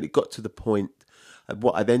Bible, and then it got to the point,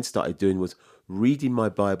 what I then started doing was reading my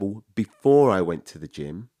Bible before I went to the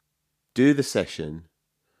gym, do the session,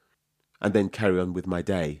 and then carry on with my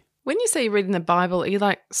day. When you say you're reading the Bible, are you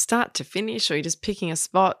like start to finish, or are you just picking a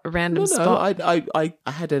spot, a random spot? I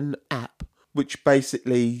had an app which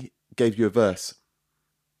basically gave you a verse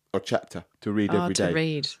or chapter to read every day. To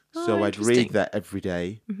read. So I'd read that every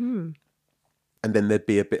day. And then there'd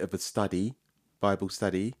be a bit of a study, Bible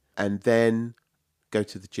study, and then go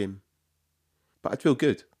to the gym. But I'd feel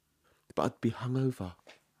good. But I'd be hungover.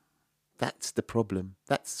 That's the problem.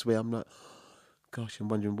 That's where I'm like, gosh, I'm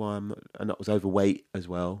wondering why I'm not. And I was overweight as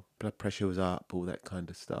well. Blood pressure was up, all that kind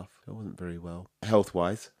of stuff. I wasn't very well,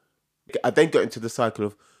 health-wise. I then got into the cycle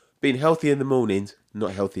of being healthy in the mornings,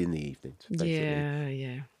 not healthy in the evenings, basically.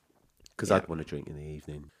 Yeah. Because I'd want to drink in the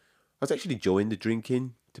evening. I was actually enjoying the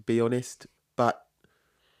drinking, to be honest, but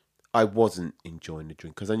I wasn't enjoying the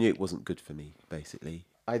drink because I knew it wasn't good for me, basically.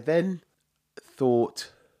 I then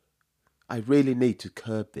thought, I really need to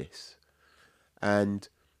curb this. And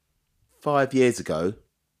 5 years ago,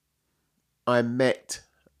 I met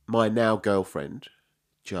my now girlfriend,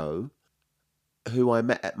 Jo, who I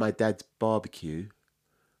met at my dad's barbecue,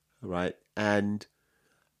 right? And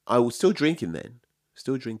I was still drinking then.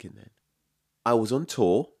 I was on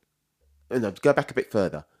tour, and I'd go back a bit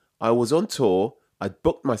further. I was on tour. I'd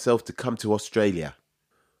booked myself to come to Australia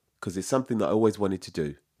because it's something that I always wanted to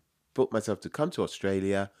do. Booked myself to come to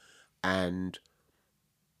Australia and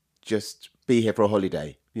just be here for a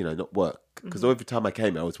holiday, you know, not work. Because every time I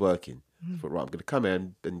came here, I was working. I thought, right, I'm going to come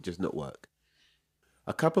here and just not work.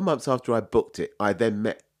 A couple of months after I booked it, I then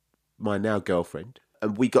met my now girlfriend,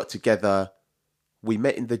 and we got together. We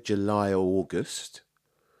met in the July or August,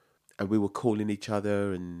 and we were calling each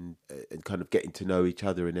other and kind of getting to know each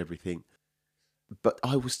other and everything. But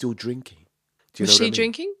I was still drinking. Do you know Was what she I mean?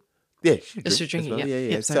 drinking? Yeah, she Was she drinking? well. Yeah. Yeah.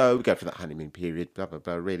 Yep, So we go for that honeymoon period, blah, blah,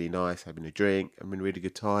 blah. Really nice, having a drink, having a really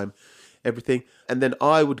good time, everything. And then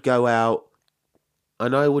I would go out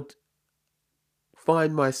and I would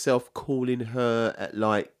find myself calling her at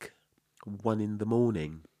like 1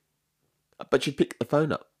 a.m. But she'd pick the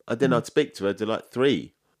phone up. And then I'd speak to her till like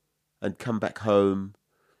 3 and come back home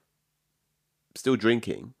still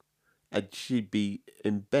drinking. And she'd be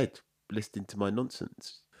in bed listening to my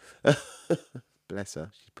nonsense. Bless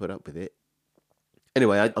her. She'd put up with it.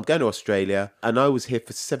 Anyway, I'm going to Australia and I was here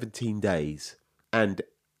for 17 days. And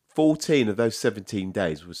 14 of those 17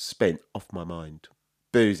 days was spent off my mind.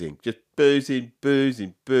 Boozing. Just boozing.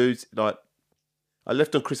 Like, I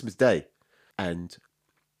left on Christmas Day and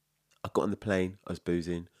I got on the plane. I was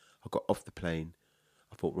boozing. I got off the plane.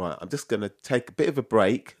 I thought, right, I'm just going to take a bit of a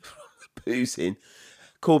break from the boozing.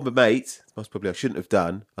 Called my mates. Most probably I shouldn't have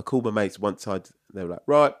done. I called my mates once. They were like,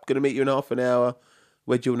 right, going to meet you in half an hour.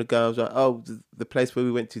 Where do you want to go? I was like, oh, the place where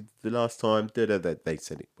we went to the last time. They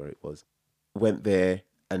said it where it was. Went there,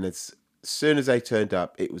 and as soon as they turned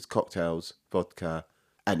up, it was cocktails, vodka,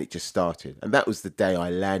 and it just started. And that was the day I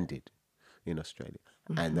landed in Australia.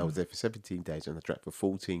 And I was there for 17 days, and I drank for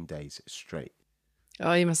 14 days straight.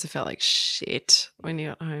 Oh, you must have felt like shit when you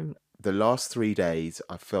got home. The last 3 days,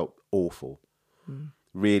 I felt awful.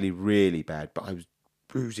 Really, really bad. But I was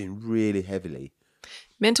boozing really heavily.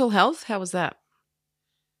 Mental health, how was that?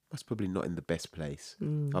 I was probably not in the best place.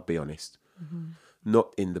 I'll be honest.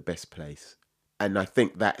 Not in the best place. And I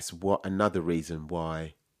think that's another reason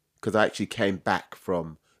why, because I actually came back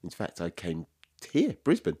from, in fact, I came here,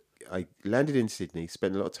 Brisbane. I landed in Sydney,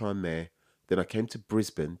 spent a lot of time there. Then I came to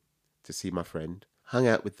Brisbane to see my friend, hung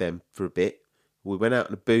out with them for a bit. We went out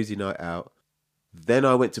on a boozy night out. Then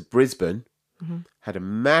I went to Brisbane, had a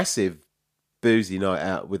massive boozy night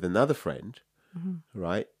out with another friend,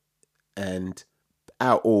 right? And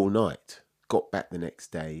out all night. Got back the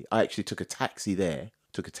next day. I actually took a taxi there,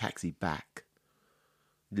 took a taxi back,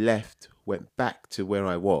 left, went back to where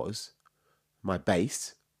I was, my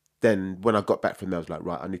base. Then when I got back from there, I was like,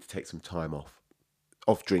 right, I need to take some time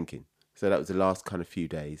off drinking. So that was the last kind of few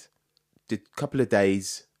days. Did a couple of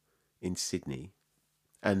days in Sydney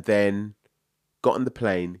and then got on the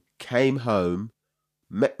plane, came home,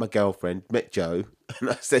 met my girlfriend, met Jo, and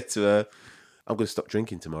I said to her, I'm going to stop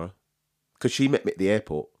drinking tomorrow. Because she met me at the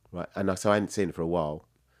airport, right? And so I hadn't seen her for a while.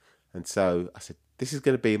 And so I said, this is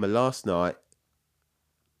going to be my last night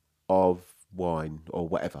of wine or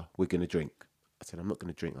whatever we're going to drink. I said, I'm not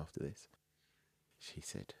going to drink after this. She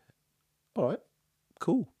said, all right,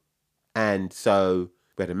 cool. And so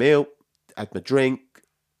we had a meal, had my drink,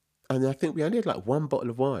 and I think we only had like one bottle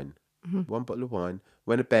of wine. One bottle of wine.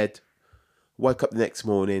 Went to bed, woke up the next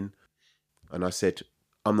morning, and I said,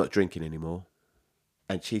 I'm not drinking anymore.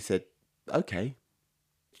 And she said, okay.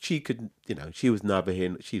 She could, she was neither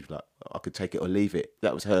here. She was like, I could take it or leave it.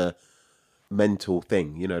 That was her mental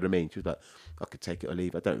thing, you know what I mean? She was like, I could take it or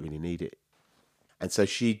leave it. I don't really need it. And so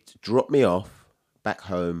she dropped me off back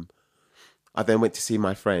home. I then went to see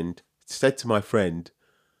my friend, said to my friend,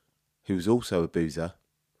 who was also a boozer,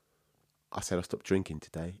 I said, I stopped drinking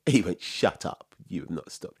today. He went, shut up. You have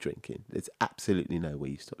not stopped drinking. There's absolutely no way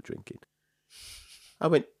you stopped drinking. I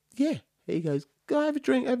went, yeah. He goes, go have a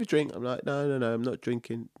drink, have a drink. I'm like, no, I'm not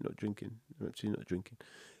drinking, I'm actually not drinking.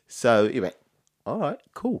 So he went, all right,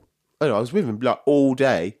 cool. And I was with him like all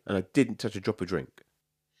day and I didn't touch a drop of drink.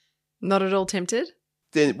 Not at all tempted?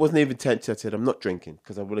 Then it wasn't even tempted. I said, I'm not drinking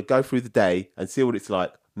because I want to go through the day and see what it's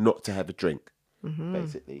like not to have a drink,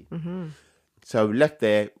 basically. So I left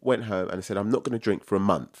there, went home and I said, I'm not going to drink for a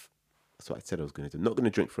month. That's what I said I was going to do. I'm not going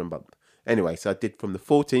to drink for a month. Anyway, so I did from the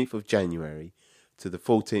 14th of January to the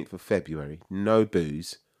 14th of February, no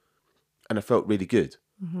booze, and I felt really good.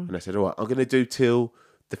 And I said, all right, I'm going to do till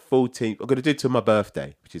the 14th. I'm going to do till my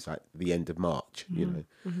birthday, which is like the end of March,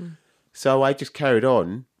 So I just carried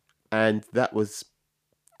on, and that was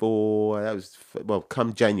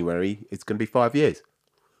come January, it's going to be 5 years.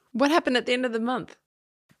 What happened at the end of the month?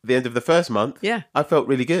 The end of the first month? Yeah. I felt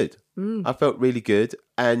really good. I felt really good,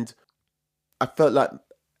 and I felt like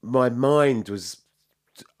my mind was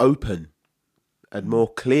open and more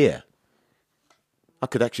clear. I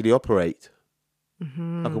could actually operate.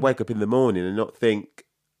 I could wake up in the morning and not think,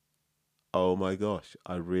 oh my gosh,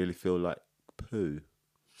 I really feel like poo.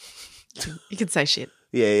 You can say shit.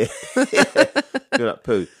 Yeah. Feel like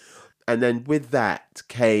poo. And then with that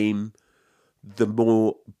came the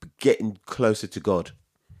more getting closer to God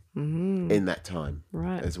in that time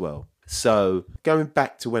as well. So going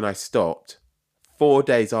back to when I stopped, 4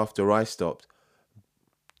 days after I stopped,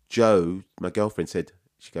 Jo, my girlfriend, said,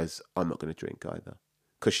 she goes, I'm not going to drink either.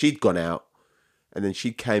 Because she'd gone out and then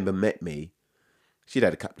she came and met me. She'd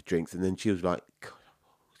had a couple of drinks and then she was like, God,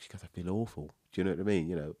 she goes, I feel awful. Do you know what I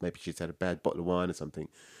mean? Maybe she's had a bad bottle of wine or something.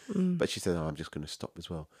 But she said, I'm just going to stop as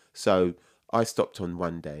well. So I stopped on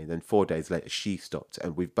one day and then 4 days later she stopped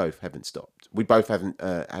and we both haven't stopped. We both haven't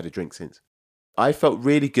had a drink since. I felt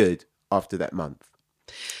really good after that month.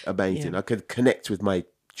 Amazing. Yeah. I could connect with my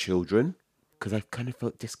children because I kind of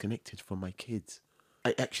felt disconnected from my kids.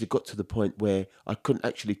 I actually got to the point where I couldn't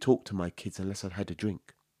actually talk to my kids unless I'd had a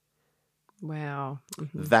drink. Wow.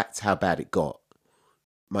 Mm-hmm. That's how bad it got.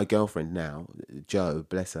 My girlfriend now, Jo,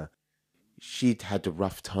 bless her, she'd had a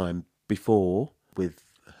rough time before with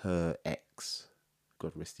her ex,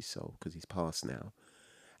 God rest his soul, because he's passed now.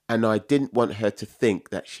 And I didn't want her to think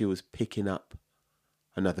that she was picking up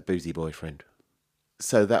another boozy boyfriend.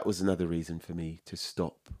 So that was another reason for me to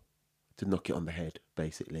stop, to knock it on the head,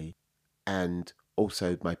 basically. And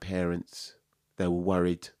also my parents, they were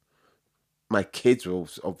worried. My kids were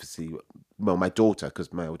obviously, well, my daughter,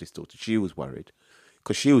 because my oldest daughter, she was worried.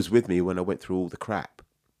 Because she was with me when I went through all the crap.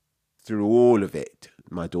 Through all of it,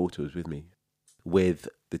 my daughter was with me. With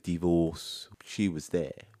the divorce, she was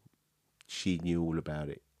there. She knew all about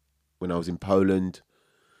it. When I was in Poland,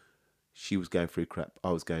 she was going through crap. I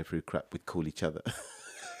was going through crap. We'd call each other.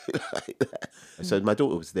 Like that. So my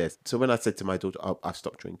daughter was there. So when I said to my daughter, I've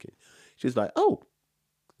stopped drinking, she was like, oh,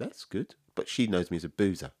 that's good. But she knows me as a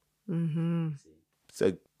boozer. Mm-hmm.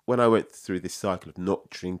 So when I went through this cycle of not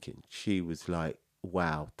drinking, she was like,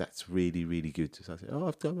 wow, that's really, really good. So I said,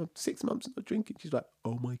 I've done 6 months not drinking. She's like,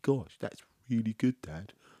 oh my gosh, that's really good,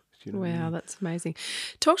 Dad. You know what I Wow, mean? that's amazing.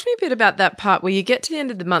 Talk to me a bit about that part where you get to the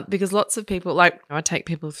end of the month, because lots of people, like I take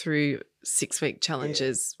people through 6-week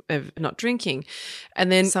challenges of not drinking.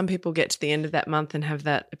 And then some people get to the end of that month and have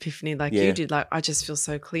that epiphany like you did, like, I just feel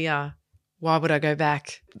so clear. Why would I go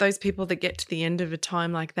back? Those people that get to the end of a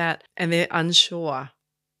time like that and they're unsure,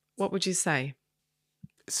 what would you say?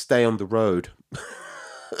 Stay on the road.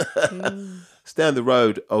 Stay on the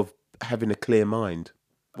road of having a clear mind.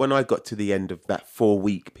 When I got to the end of that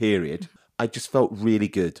 4-week period, I just felt really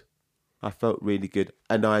good. I felt really good.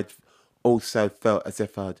 And I also felt as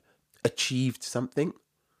if I'd achieved something.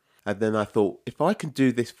 And then I thought, if I can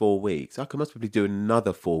do this 4 weeks, I can most probably do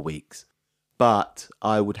another 4 weeks. But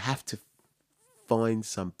I would have to find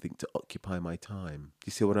something to occupy my time. Do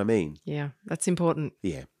you see what I mean? Yeah, that's important.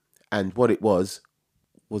 Yeah. And what it was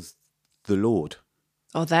the Lord.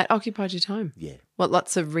 Oh, that occupied your time? Yeah. What,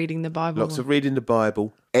 lots of reading the Bible? Lots of reading the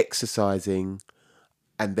Bible, exercising,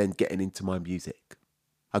 and then getting into my music.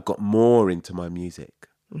 I got more into my music.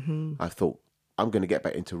 Mm-hmm. I thought, I'm going to get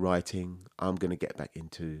back into writing. I'm going to get back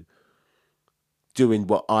into doing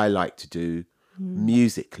what I like to do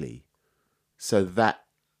musically. So that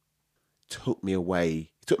took me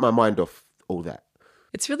away, took my mind off all that.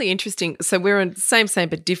 It's really interesting. So we're on same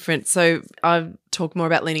but different. So I talk more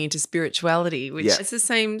about leaning into spirituality, which is the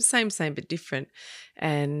same but different.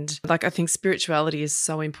 And like, I think spirituality is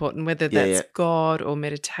so important, whether that's God or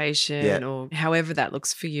meditation or however that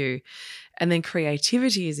looks for you. And then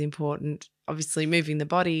creativity is important, obviously moving the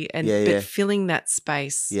body and but filling that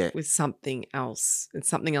space with something else, and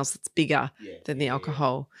something else that's bigger than the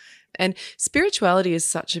alcohol. And spirituality is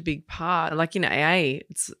such a big part. Like in AA,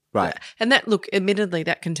 it's right. And that, look, admittedly,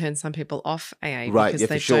 that can turn some people off AA because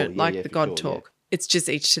they don't like the God talk. It's just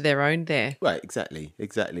each to their own there. Right, exactly.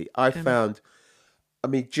 I found, I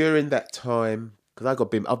mean, during that time, because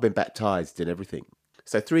I've been baptized and everything.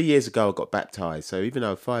 So 3 years ago, I got baptized. So even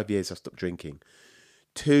though 5 years I stopped drinking,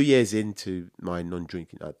 2 years into my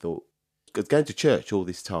non-drinking, I thought, I was going to church all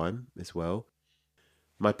this time as well.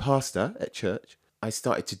 My pastor at church, I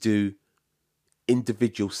started to do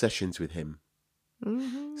individual sessions with him.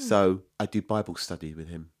 Mm-hmm. So I do Bible study with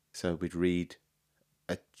him. So we'd read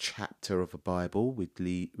a chapter of a Bible, we'd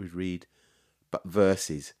read but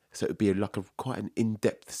verses. So it would be like quite an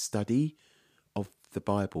in-depth study of the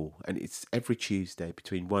Bible. And it's every Tuesday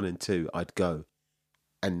between 1 and 2, I'd go.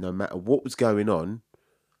 And no matter what was going on,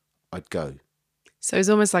 I'd go. So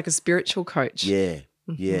he's almost like a spiritual coach. Yeah.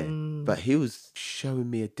 But he was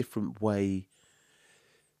showing me a different way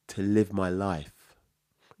to live my life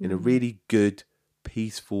in a really good,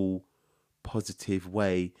 peaceful, positive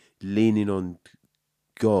way, leaning on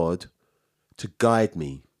God to guide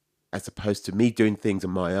me, as opposed to me doing things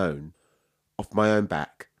on my own, off my own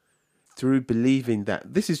back, through believing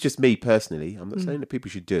that, this is just me personally, I'm not saying that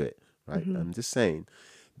people should do it, right? I'm just saying,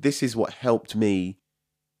 this is what helped me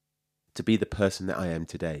to be the person that I am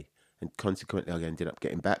today. And consequently, I ended up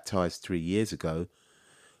getting baptized 3 years ago,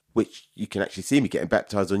 which you can actually see me getting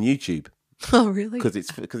baptized on YouTube. Oh, really? Because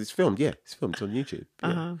it's filmed. Yeah, it's filmed. It's on YouTube. Yeah.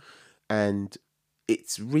 Uh-huh. And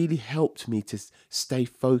it's really helped me to stay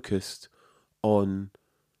focused on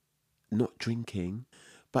not drinking,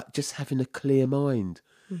 but just having a clear mind,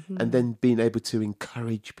 and then being able to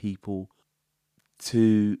encourage people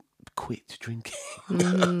to quit drinking,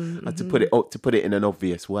 and to put it in an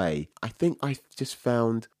obvious way. I think I just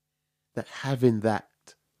found that having that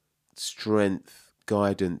strength,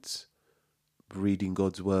 guidance, reading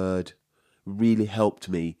God's word really helped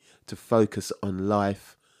me to focus on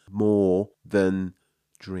life more than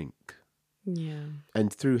drink. Yeah.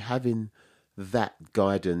 And through having that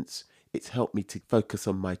guidance, it's helped me to focus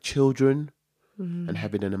on my children and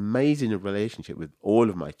having an amazing relationship with all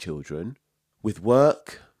of my children, with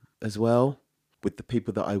work as well, with the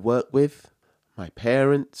people that I work with, my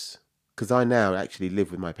parents, because I now actually live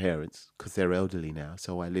with my parents because they're elderly now.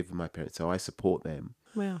 So I live with my parents, so I support them.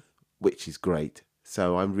 Wow. Which is great.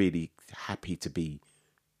 So I'm really happy to be,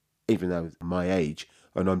 even though my age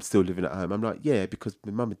and I'm still living at home, I'm like, yeah, because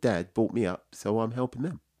my mum and dad brought me up, so I'm helping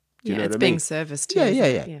them. Do you know what I mean? It's being service too.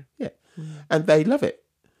 Yeah. And they love it.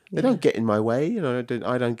 They don't get in my way, you know.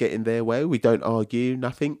 I don't get in their way. We don't argue,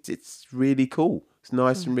 nothing. It's really cool. It's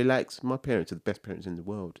nice and relaxed. My parents are the best parents in the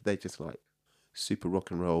world. They're just like super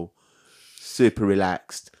rock and roll, super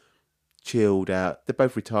relaxed, chilled out. They're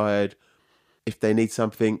both retired. If they need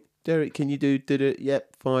something, Derrick, can you do it?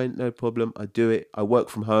 Yep, fine, no problem. I do it. I work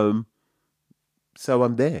from home, so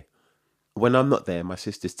I'm there. When I'm not there, my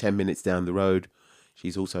sister's 10 minutes down the road.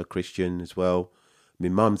 She's also a Christian as well. My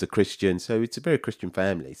mum's a Christian, so it's a very Christian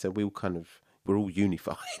family. So we're all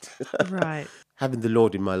unified. Right. Having the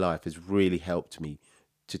Lord in my life has really helped me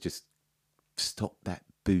to just stop that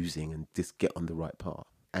boozing and just get on the right path.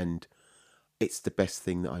 And it's the best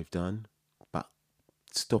thing that I've done. But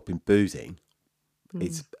stopping boozing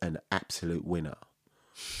is an absolute winner.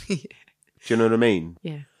 Do you know what I mean?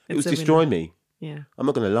 Yeah. It was destroying me. Yeah. I'm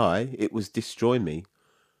not going to lie. It was destroying me.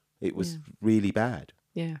 It was really bad.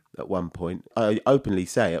 Yeah. At one point, I openly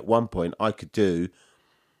say, at one point, I could do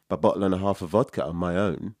a bottle and a half of vodka on my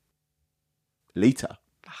own, litre.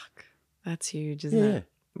 Fuck. That's huge, isn't it?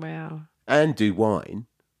 Wow. And do wine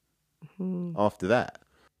after that.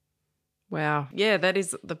 Wow. Yeah, that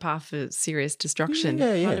is the path for serious destruction.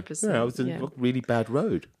 Yeah. 100%. Yeah, I was on a really bad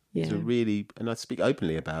road. Yeah. And I speak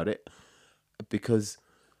openly about it because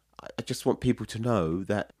I just want people to know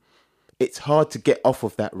that it's hard to get off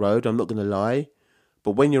of that road. I'm not going to lie.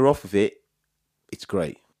 But when you're off of it, it's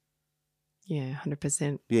great. Yeah,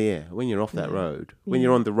 100%. Yeah. When you're off that road, when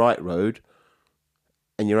you're on the right road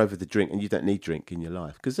and you're over the drink and you don't need drink in your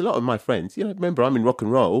life. Because a lot of my friends, remember I'm in rock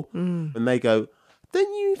and roll and they go,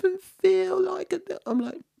 don't you even feel like it? I'm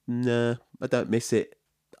like, nah, I don't miss it.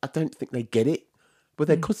 I don't think they get it. But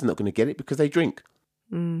they're constantly not going to get it because they drink.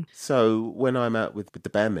 So when I'm out with the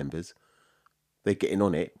band members, they're getting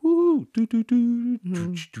on it, woo,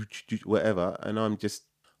 whatever, and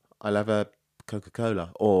I'll have a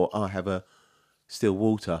Coca-Cola or I'll have a still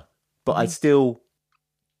water, but I still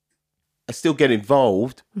get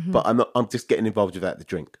involved, but I'm just getting involved without the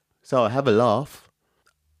drink. So I have a laugh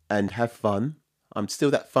and have fun. I'm still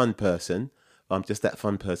that fun person. I'm just that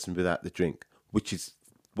fun person without the drink, which is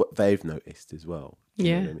what they've noticed as well. Do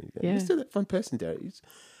you know what I mean? You're still that fun person, Derrick.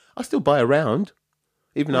 I still buy a round.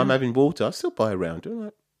 Even though I'm having water, I still buy a round. I'm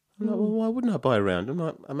like, well, why wouldn't I buy a round? I'm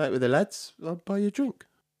out with the lads, I'll buy you a drink.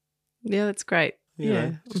 Yeah, that's great. You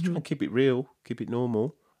know, just try and keep it real, keep it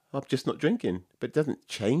normal. I'm just not drinking. But it doesn't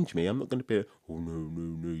change me. I'm not going to be, oh,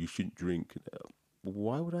 no, you shouldn't drink.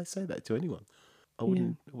 Why would I say that to anyone? I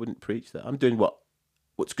wouldn't preach that. I'm doing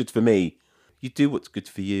what's good for me. You do what's good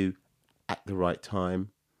for you at the right time.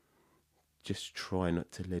 Just try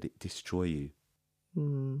not to let it destroy you.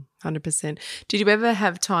 100%. Did you ever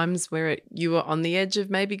have times where you were on the edge of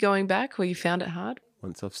maybe going back or you found it hard?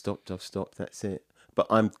 Once I've stopped, that's it. But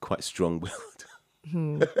I'm quite strong-willed.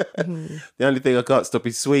 The only thing I can't stop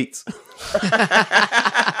is sweets.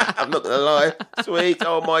 I'm not going to lie. Sweets,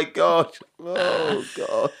 oh my gosh. Oh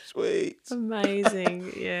gosh, sweets.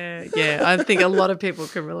 Amazing. Yeah. I think a lot of people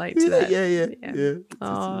can relate to that. Yeah.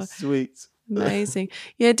 Oh, Sweets. Amazing.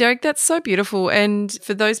 Yeah, Derrick, that's so beautiful. And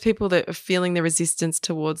for those people that are feeling the resistance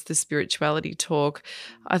towards the spirituality talk,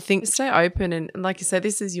 I think stay open. And like you say,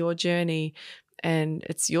 this is your journey and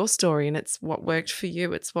it's your story and it's what worked for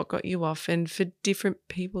you. It's what got you off. And for different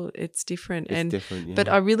people, it's different. It's different, yeah. But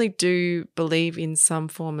I really do believe in some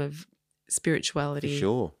form of spirituality. For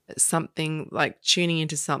sure. Something like tuning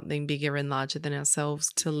into something bigger and larger than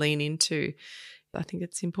ourselves to lean into. I think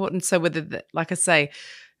it's important. So whether, like I say,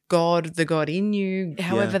 the God in you,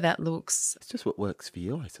 however that looks. It's just what works for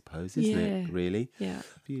you, I suppose, isn't it, really? Yeah.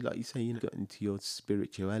 If you, like you say, got into your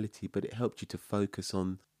spirituality, but it helped you to focus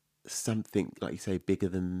on something, like you say, bigger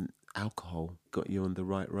than alcohol, got you on the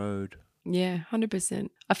right road. Yeah, 100%.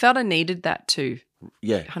 I felt I needed that too.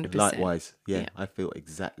 Yeah, 100%. Likewise. Yeah, I feel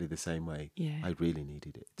exactly the same way. Yeah. I really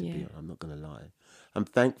needed it, to be honest. I'm not going to lie. I'm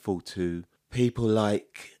thankful to people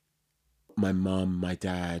like my mum, my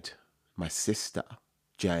dad, my sister,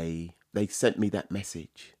 Jay, they sent me that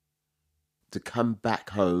message to come back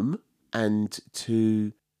home and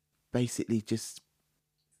to basically just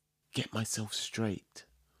get myself straight.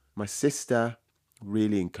 My sister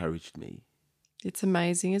really encouraged me. It's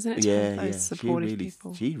amazing, isn't it? To have those supportive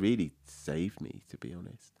people. She really saved me, to be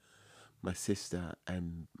honest. My sister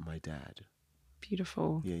and my dad.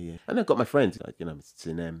 Beautiful. Yeah. And I've got my friends, like,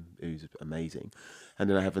 Sinem, who's amazing. And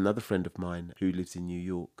then I have another friend of mine who lives in New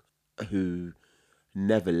York who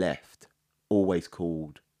never left, always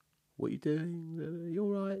called, "What are you doing? You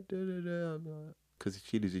all right?" Because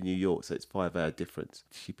she lives in New York, so it's 5-hour difference.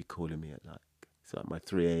 She'd be calling me at it's like my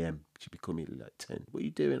 3 a.m. She'd be calling me at 10. "What are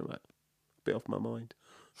you doing?" I'm like, a bit off my mind.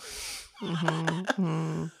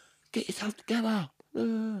 Get yourself together.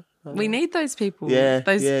 We need those people. Yeah,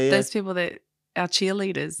 those people that our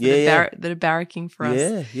cheerleaders that are barracking for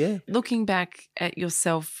us. Yeah. Looking back at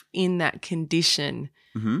yourself in that condition,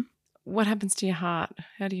 what happens to your heart?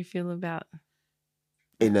 How do you feel about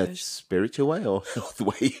in a spiritual way or health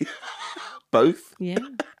way? Both.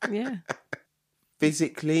 Yeah.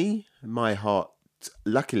 Physically, my heart,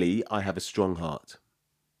 luckily, I have a strong heart.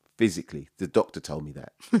 Physically, the doctor told me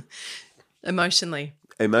that. Emotionally.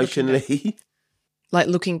 Like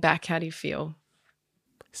looking back, how do you feel?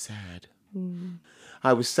 Sad.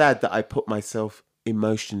 I was sad that I put myself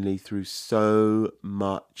emotionally through so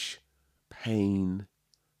much pain,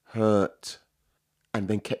 hurt, and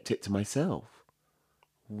then kept it to myself.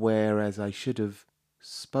 Whereas I should have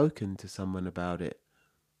spoken to someone about it.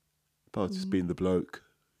 But I was just being the bloke,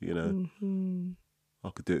 I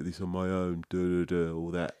could do this on my own,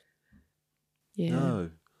 all that. Yeah.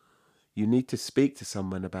 No. You need to speak to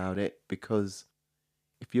someone about it, because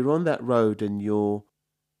if you're on that road and you're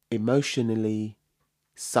emotionally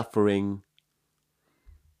suffering,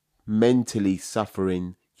 mentally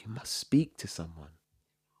suffering, you must speak to someone.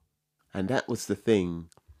 And that was the thing.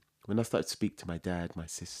 When I started to speak to my dad, my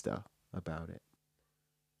sister about it,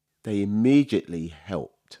 they immediately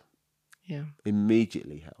helped. Yeah.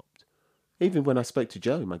 Immediately helped. Even when I spoke to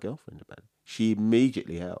Jo, my girlfriend, about it, she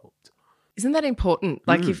immediately helped. Isn't that important?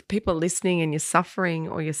 Like if people are listening and you're suffering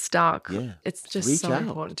or you're stuck, it's just so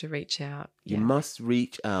important to reach out. You must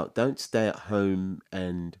reach out. Don't stay at home,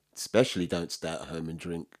 and especially don't stay at home and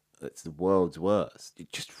drink. It's the world's worst. You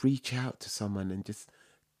just reach out to someone and just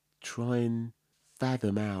try and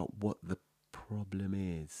fathom out what the problem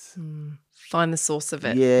is. Find the source of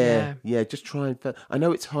it. Yeah. Just try and... I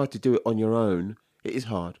know it's hard to do it on your own. It is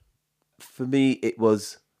hard. For me, it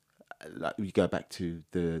was... Like, we go back to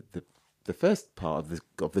the first part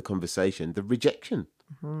of the conversation, the rejection.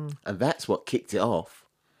 And that's what kicked it off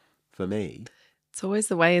for me. It's always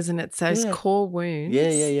the way, isn't it? It's those core wounds.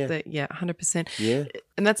 Yeah. 100%. Yeah.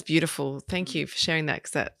 And that's beautiful. Thank you for sharing that,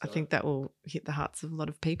 because I think that will hit the hearts of a lot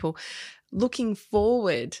of people. Looking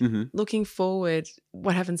forward,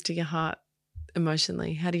 what happens to your heart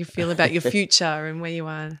emotionally? How do you feel about your future and where you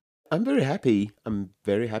are? I'm very happy. I'm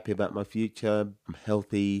very happy about my future. I'm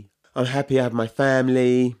healthy. I'm happy I have my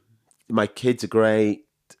family. My kids are great.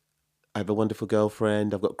 I have a wonderful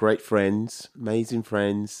girlfriend. I've got great friends, amazing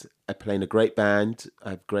friends. I play in a great band. I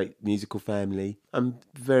have a great musical family. I'm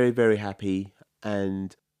very, very happy,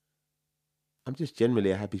 and I'm just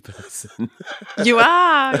generally a happy person. You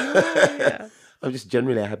are. Yeah. I'm just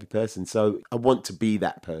generally a happy person, so I want to be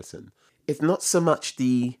that person. It's not so much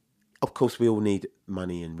of course, we all need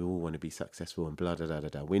money and we all want to be successful and blah, blah, blah, blah,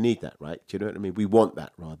 blah. We need that, right? Do you know what I mean? We want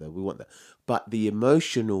that, rather. We want that. But the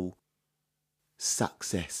emotional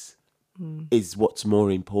success is what's more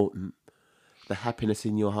important. The happiness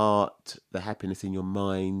in your heart, the happiness in your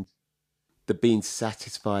mind, the being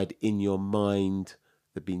satisfied in your mind,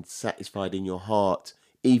 the being satisfied in your heart.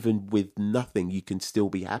 Even with nothing, you can still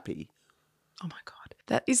be happy. Oh, my God.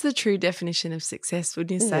 That is the true definition of success,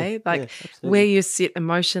 wouldn't you say? Where you sit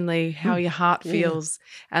emotionally, how your heart feels.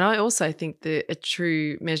 And I also think that a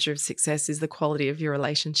true measure of success is the quality of your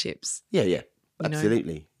relationships. Yeah.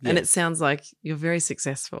 Absolutely. Yeah. And it sounds like you're very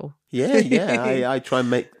successful. Yeah. I try and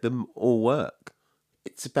make them all work.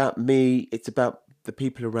 It's about me. It's about the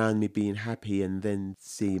people around me being happy, and then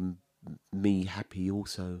seeing me happy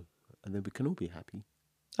also. And then we can all be happy.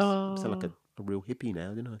 Oh. I sound like a real hippie now,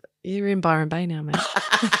 didn't I? You're in Byron Bay now, mate.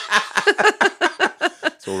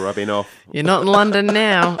 It's all rubbing off. You're not in London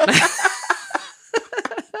now.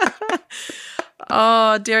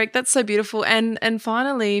 Oh, Derrick, that's so beautiful. And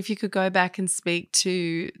finally, if you could go back and speak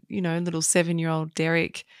to, little 7-year-old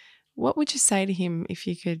Derrick, what would you say to him if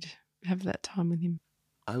you could have that time with him?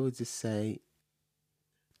 I would just say,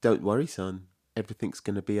 don't worry, son. Everything's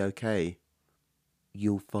going to be okay.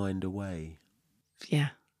 You'll find a way. Yeah,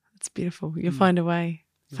 it's beautiful. You'll find a way.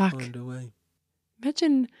 You'll find a way.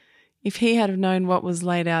 Imagine If he had have known what was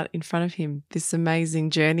laid out in front of him, this amazing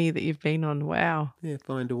journey that you've been on, wow. Yeah,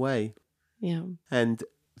 find a way. Yeah. And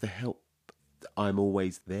the help, I'm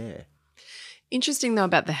always there. Interesting though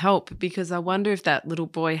about the help, because I wonder if that little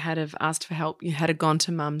boy had have asked for help, you had have gone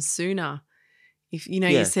to mum sooner. If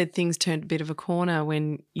you said things turned a bit of a corner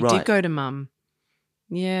when you did go to mum.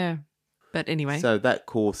 Yeah. But anyway. So that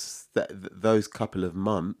course, those couple of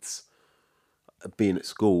months being at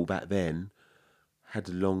school back then had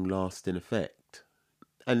a long-lasting effect.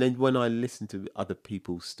 And then when I listen to other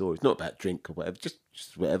people's stories, not about drink or whatever, just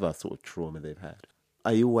whatever sort of trauma they've had,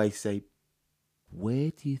 I always say,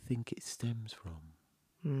 where do you think it stems from?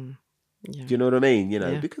 Yeah. Do you know what I mean?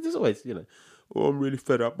 Because there's always, oh, I'm really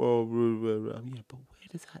fed up. Oh, yeah, but where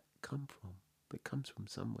does that come from? It comes from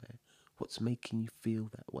somewhere. What's making you feel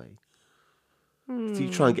that way? So you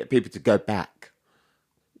try and get people to go back.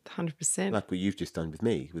 100%. Like what you've just done with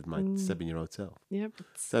me, with my 7-year-old self. Yep.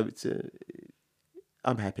 So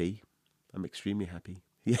I'm happy. I'm extremely happy.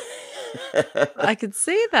 Yeah. I could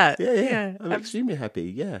see that. Yeah. I'm extremely happy.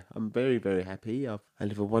 Yeah. I'm very, very happy. I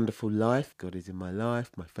live a wonderful life. God is in my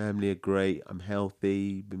life. My family are great. I'm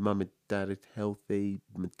healthy. My mum and dad are healthy.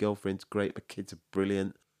 My girlfriend's great. My kids are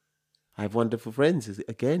brilliant. I have wonderful friends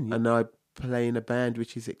again. And I play in a band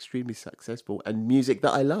which is extremely successful and music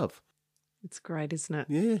that I love. It's great, isn't it?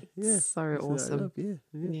 Yeah. It's so awesome.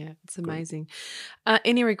 Yeah, it's amazing.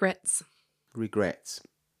 Any regrets? Regrets?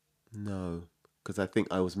 No, because I think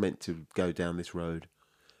I was meant to go down this road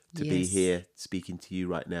to be here speaking to you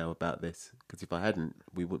right now about this. Because if I hadn't,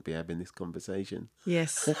 we wouldn't be having this conversation.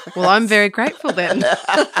 Yes. Well, I'm very grateful then.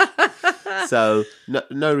 So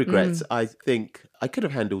no regrets. I think I could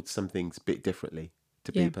have handled some things a bit differently,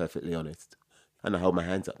 to be perfectly honest. And I hold my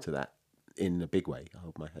hands up to that in a big way. I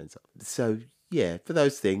hold my hands up. So, yeah, for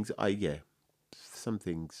those things, some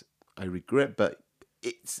things I regret, but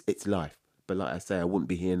it's life. But like I say, I wouldn't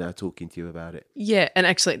be here now talking to you about it. Yeah, and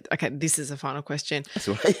actually, okay, this is a final question. That's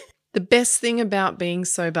right. The best thing about being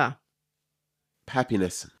sober?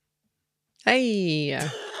 Happiness. Hey.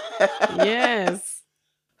 Yes.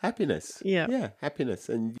 Happiness. Yeah. Yeah, happiness.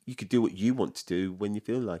 And you could do what you want to do when you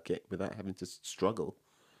feel like it without having to struggle.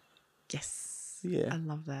 Yes. Yeah. I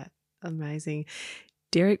love that. Amazing.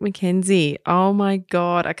 Derrick McKenzie. Oh my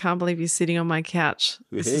God. I can't believe you're sitting on my couch.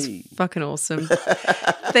 This is fucking awesome.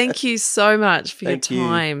 Thank you so much for your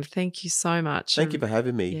time. Thank you so much. Thank you for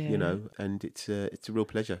having me, and it's a real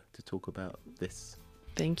pleasure to talk about this.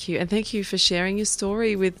 Thank you. And thank you for sharing your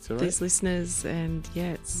story with these listeners. And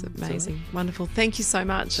yeah, it's amazing. Wonderful. Thank you so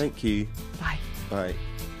much. Thank you. Bye. Bye.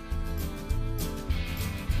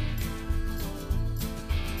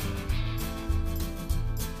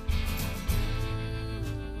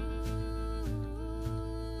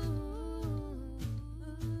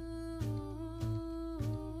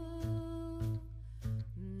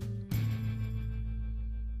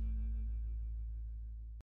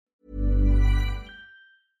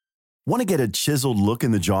 Want to get a chiseled look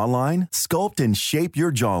in the jawline? Sculpt and shape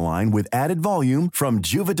your jawline with added volume from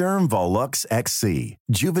Juvederm Volux XC.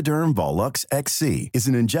 Juvederm Volux XC is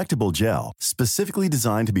an injectable gel specifically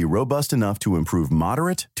designed to be robust enough to improve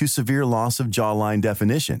moderate to severe loss of jawline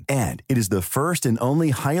definition. And it is the first and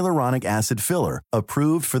only hyaluronic acid filler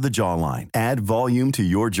approved for the jawline. Add volume to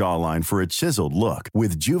your jawline for a chiseled look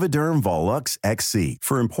with Juvederm Volux XC.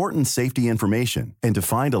 For important safety information and to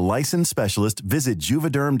find a licensed specialist, visit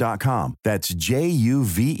Juvederm.com. That's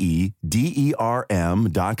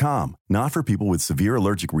Juvederm.com. Not for people with severe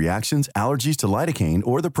allergic reactions, allergies to lidocaine,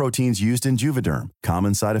 or the proteins used in Juvederm.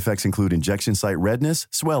 Common side effects include injection site redness,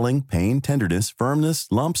 swelling, pain, tenderness, firmness,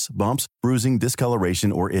 lumps, bumps, bruising,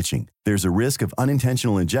 discoloration, or itching. There's a risk of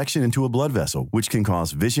unintentional injection into a blood vessel, which can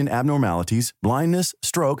cause vision abnormalities, blindness,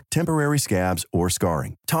 stroke, temporary scabs, or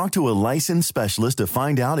scarring. Talk to a licensed specialist to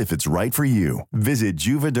find out if it's right for you. Visit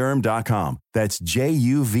Juvederm.com. That's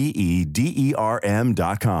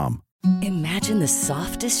Juvederm.com. Imagine the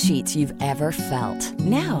softest sheets you've ever felt.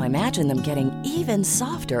 Now imagine them getting even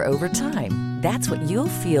softer over time. That's what you'll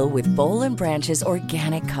feel with Boll & Branch's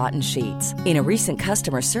organic cotton sheets. In a recent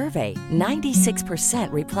customer survey,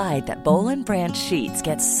 96% replied that Boll & Branch sheets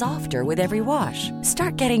get softer with every wash.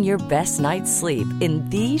 Start getting your best night's sleep in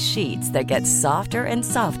these sheets that get softer and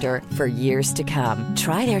softer for years to come.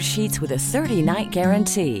 Try their sheets with a 30-night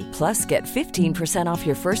guarantee. Plus, get 15% off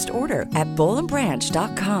your first order at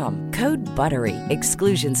bollandbranch.com. Code BUTTERY.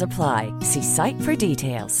 Exclusions apply. See site for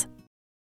details.